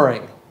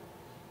murmuring.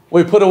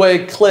 We put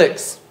away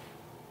cliques.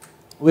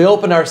 We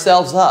open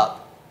ourselves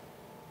up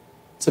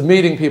to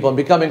meeting people and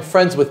becoming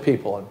friends with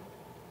people and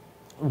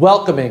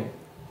welcoming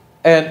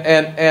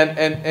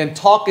and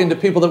talking to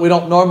people that we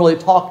don't normally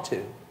talk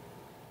to.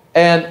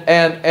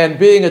 And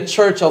being a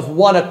church of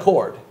one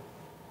accord.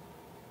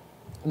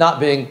 Not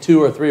being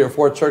 2 or 3 or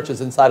 4 churches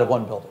inside of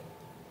one building.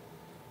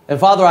 And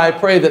Father, I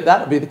pray that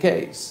that will be the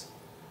case.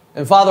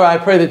 And Father, I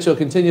pray that you'll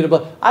continue to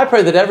bless. I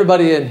pray that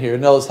everybody in here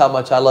knows how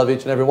much I love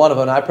each and every one of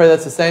them. And I pray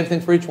that's the same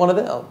thing for each one of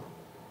them.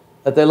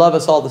 That they love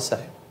us all the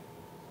same.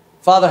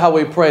 Father, how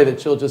we pray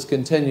that you'll just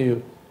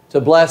continue to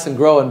bless and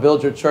grow and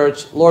build your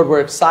church. Lord,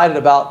 we're excited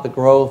about the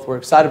growth. We're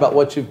excited about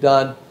what you've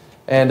done.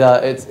 And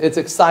it's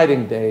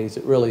exciting days.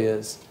 It really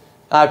is.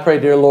 I pray,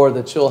 dear Lord,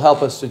 that you'll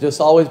help us to just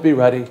always be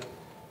ready.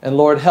 And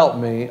Lord, help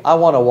me. I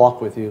want to walk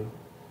with you.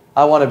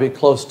 I want to be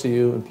close to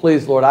you. And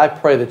please, Lord, I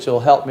pray that you'll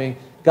help me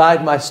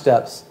guide my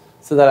steps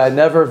so that I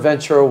never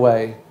venture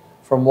away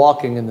from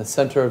walking in the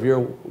center of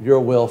your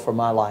will for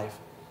my life.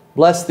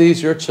 Bless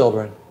these, your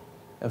children.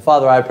 And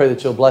Father, I pray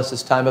that you'll bless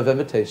this time of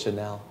invitation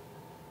now.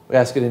 We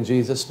ask it in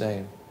Jesus'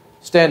 name.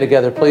 Stand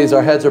together, please.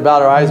 Our heads are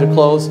bowed, our eyes are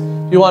closed.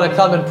 If you want to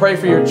come and pray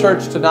for your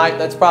church tonight,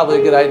 that's probably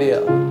a good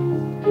idea.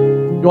 If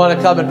you want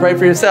to come and pray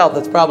for yourself,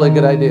 that's probably a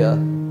good idea.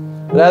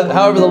 But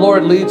however the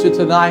Lord leads you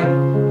tonight,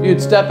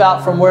 you'd step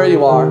out from where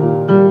you are.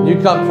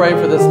 You come pray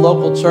for this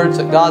local church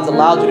that God's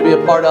allowed you to be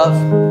a part of.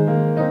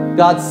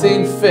 God's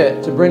seen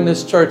fit to bring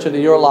this church into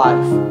your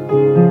life.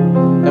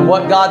 And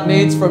what God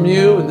needs from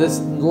you in this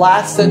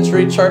last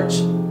century church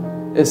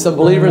is some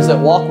believers that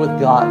walk with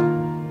God.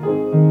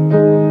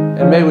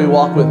 And may we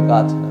walk with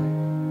God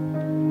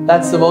tonight.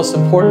 That's the most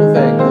important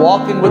thing.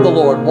 Walking with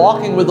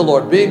the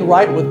Lord, being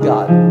right with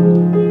God.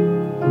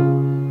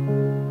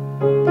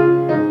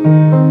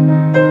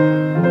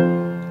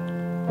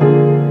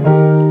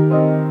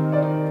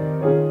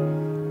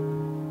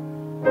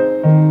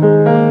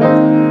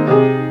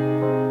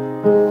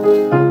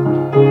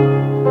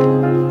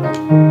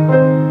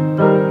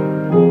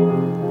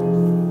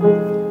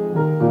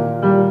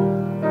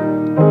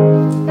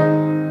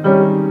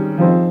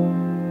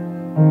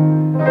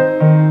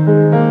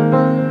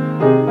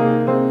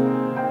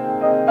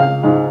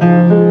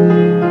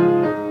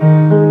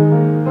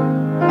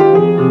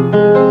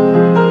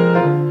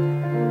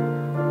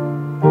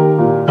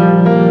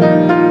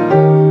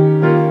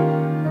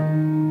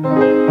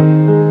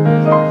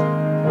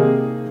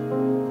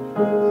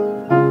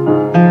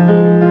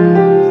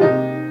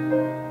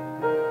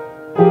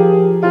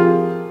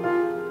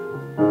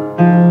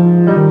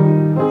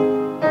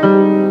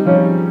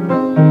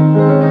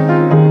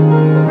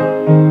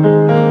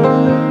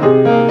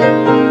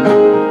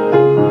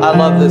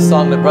 this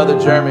song that Brother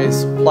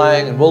Jeremy's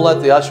playing, and we'll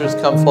let the ushers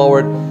come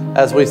forward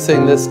as we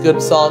sing this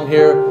good song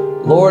here,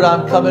 Lord,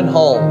 I'm Coming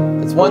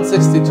Home. It's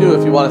 162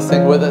 if you want to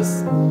sing with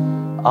us.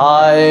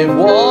 I've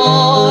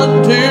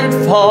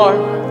wandered far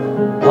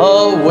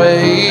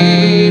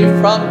away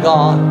from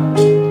God.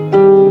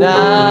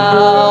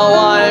 Now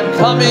I'm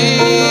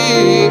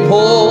coming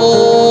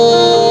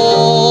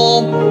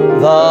home.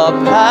 The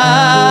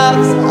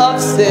paths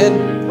of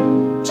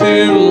sin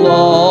too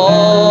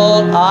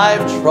long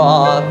I've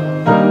trod.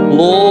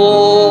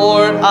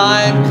 Lord,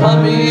 I'm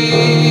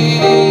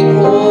coming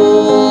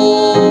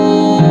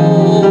home.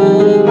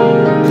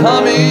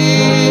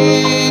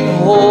 Coming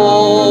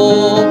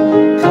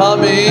home.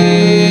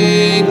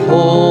 Coming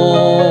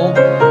home.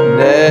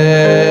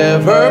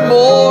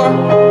 Nevermore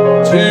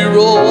to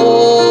roam.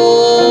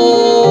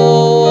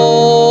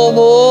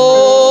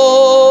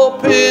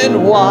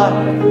 Open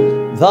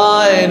wide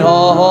thine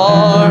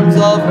arms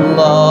of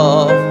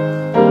love.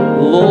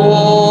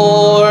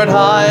 Lord,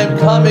 I'm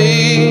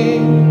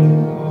coming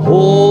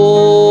home.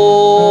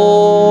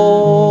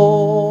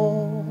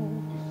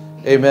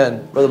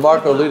 Amen. Brother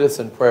Mark will lead us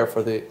in prayer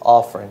for the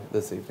offering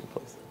this evening,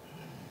 please.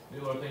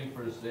 Dear Lord, thank you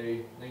for this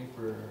day. Thank you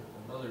for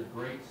another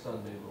great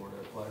Sunday, Lord,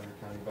 at Flagler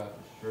County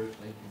Baptist Church.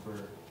 Thank you for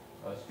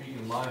speaking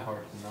to my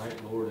heart tonight,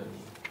 Lord, and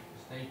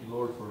just thank you,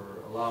 Lord,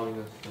 for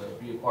allowing us to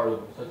be a part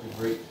of such a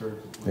great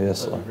church with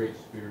such a great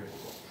spirit.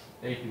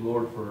 Thank you,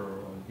 Lord, for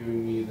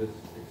giving me this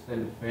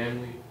extended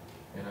family.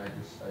 And I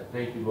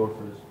thank you, Lord,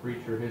 for this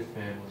preacher, his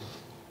family.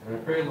 And I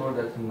pray, Lord,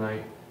 that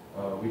tonight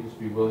we just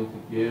be willing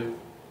to give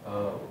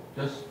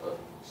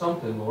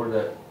something, Lord,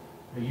 that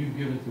you've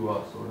given to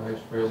us, Lord. I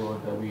just pray,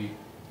 Lord, that we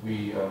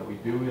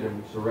do it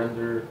and we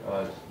surrender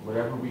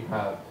whatever we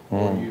have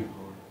for you,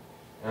 Lord.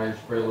 And I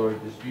just pray, Lord,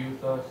 just be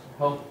with us.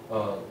 Help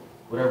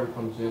whatever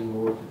comes in,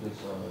 Lord, to just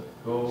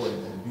go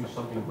and do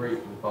something great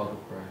for the cause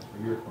of Christ,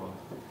 for your cause.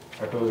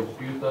 I pray, Lord, just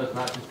be with us,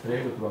 not just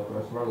today, but throughout the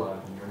rest of our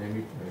lives. In your name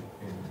we pray.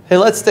 Amen. Hey,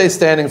 let's stay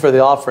standing for the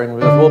offering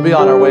because we'll be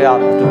on our way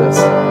out after this.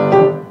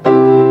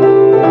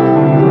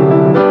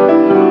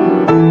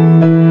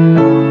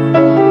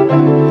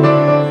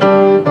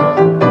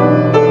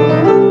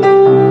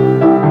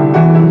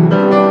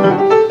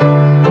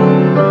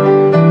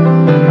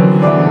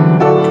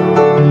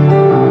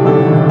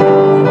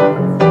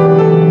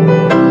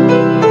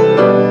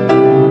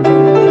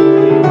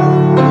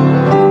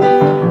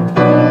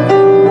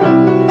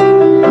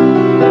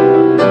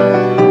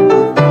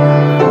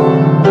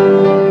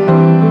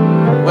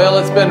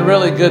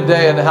 Good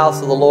day in the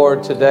house of the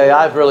Lord today.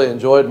 I've really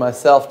enjoyed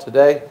myself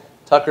today.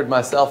 Tuckered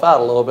myself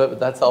out a little bit, but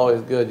that's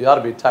always good. You ought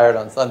to be tired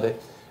on Sunday.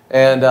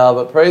 And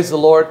but praise the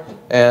Lord.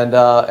 And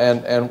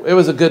it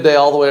was a good day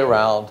all the way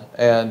around.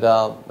 And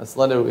Miss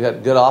Linda, we had a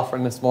good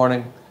offering this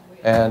morning.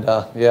 And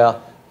I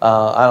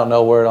don't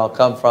know where it all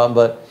come from,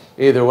 but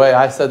either way,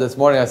 I said this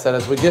morning, I said,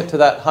 as we get to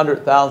that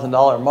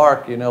 $100,000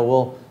 mark,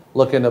 we'll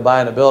look into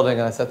buying a building.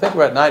 And I said, I think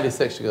we're at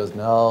 96. She goes,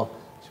 no.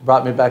 She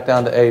brought me back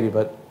down to 80,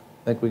 but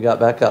I think we got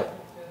back up.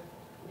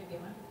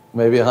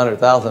 Maybe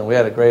 100,000. We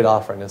had a great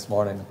offering this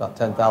morning, about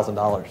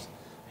 $10,000.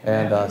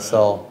 And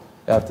so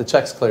if the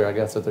check's clear, I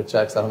guess, if they're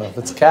checks. I don't know if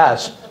it's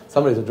cash.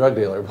 Somebody's a drug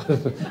dealer. But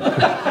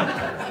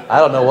I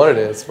don't know what it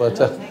is.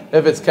 But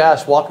if it's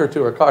cash, walk her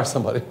to her car,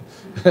 somebody,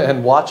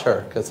 and watch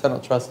her, because I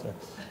don't trust her.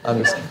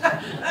 I'm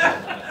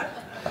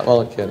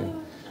only kidding.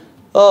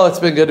 Oh, it's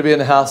been good to be in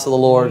the house of the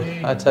Lord.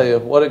 I tell you,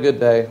 what a good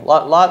day.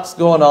 Lots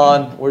going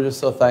on. We're just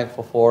so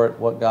thankful for it,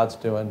 what God's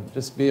doing.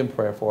 Just be in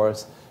prayer for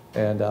us,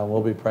 and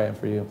we'll be praying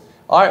for you.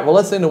 All right, well,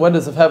 let's sing The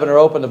Windows of Heaven Are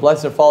Open. The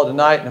blessing will fall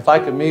tonight. And if I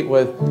could meet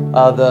with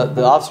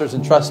the officers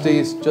and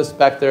trustees just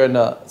back there in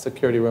the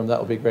security room, that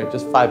would be great.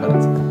 Just 5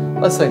 minutes.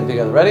 Let's sing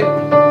together. Ready?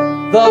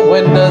 The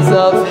windows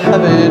of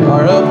heaven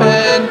are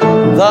open.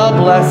 The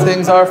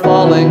blessings are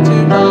falling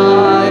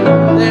tonight.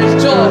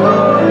 There's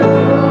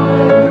joy.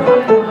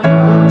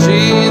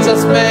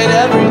 Jesus made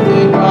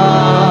everything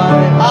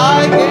right.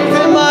 I gave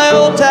him my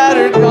old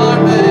tattered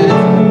garment.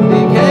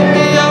 He gave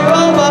me a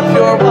robe of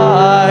pure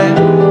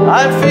white.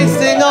 I'm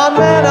feasting on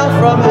manna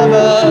from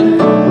heaven,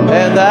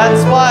 and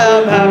that's why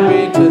I'm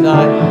happy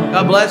tonight.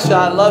 God bless you.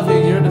 I love you.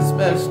 You're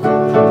dismissed.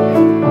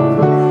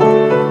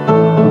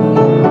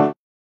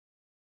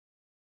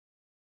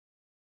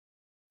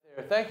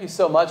 Thank you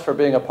so much for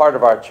being a part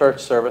of our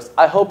church service.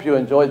 I hope you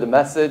enjoyed the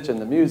message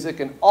and the music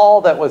and all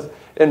that was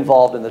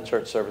involved in the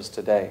church service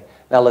today.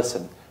 Now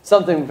listen,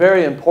 something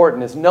very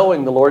important is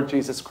knowing the Lord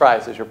Jesus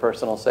Christ as your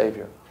personal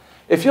Savior.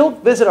 If you'll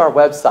visit our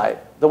website,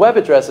 the web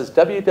address is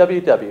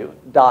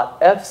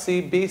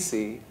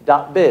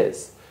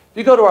www.fcbc.biz. If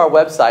you go to our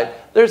website,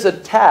 there's a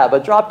tab, a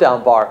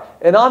drop-down bar,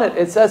 and on it,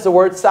 it says the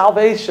word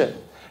salvation.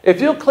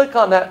 If you'll click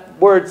on that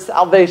word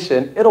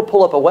salvation, it'll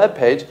pull up a web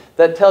page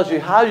that tells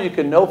you how you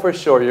can know for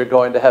sure you're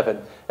going to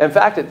heaven. In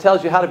fact, it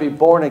tells you how to be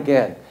born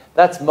again.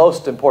 That's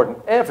most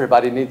important.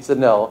 Everybody needs to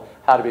know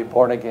how to be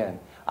born again.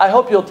 I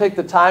hope you'll take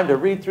the time to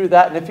read through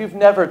that. And if you've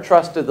never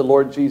trusted the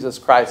Lord Jesus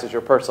Christ as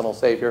your personal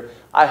Savior,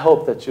 I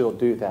hope that you'll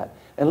do that.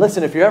 And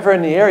listen, if you're ever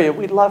in the area,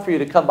 we'd love for you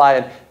to come by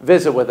and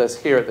visit with us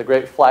here at the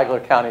great Flagler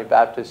County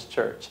Baptist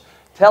Church.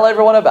 Tell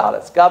everyone about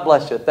us. God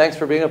bless you. Thanks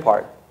for being a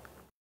part.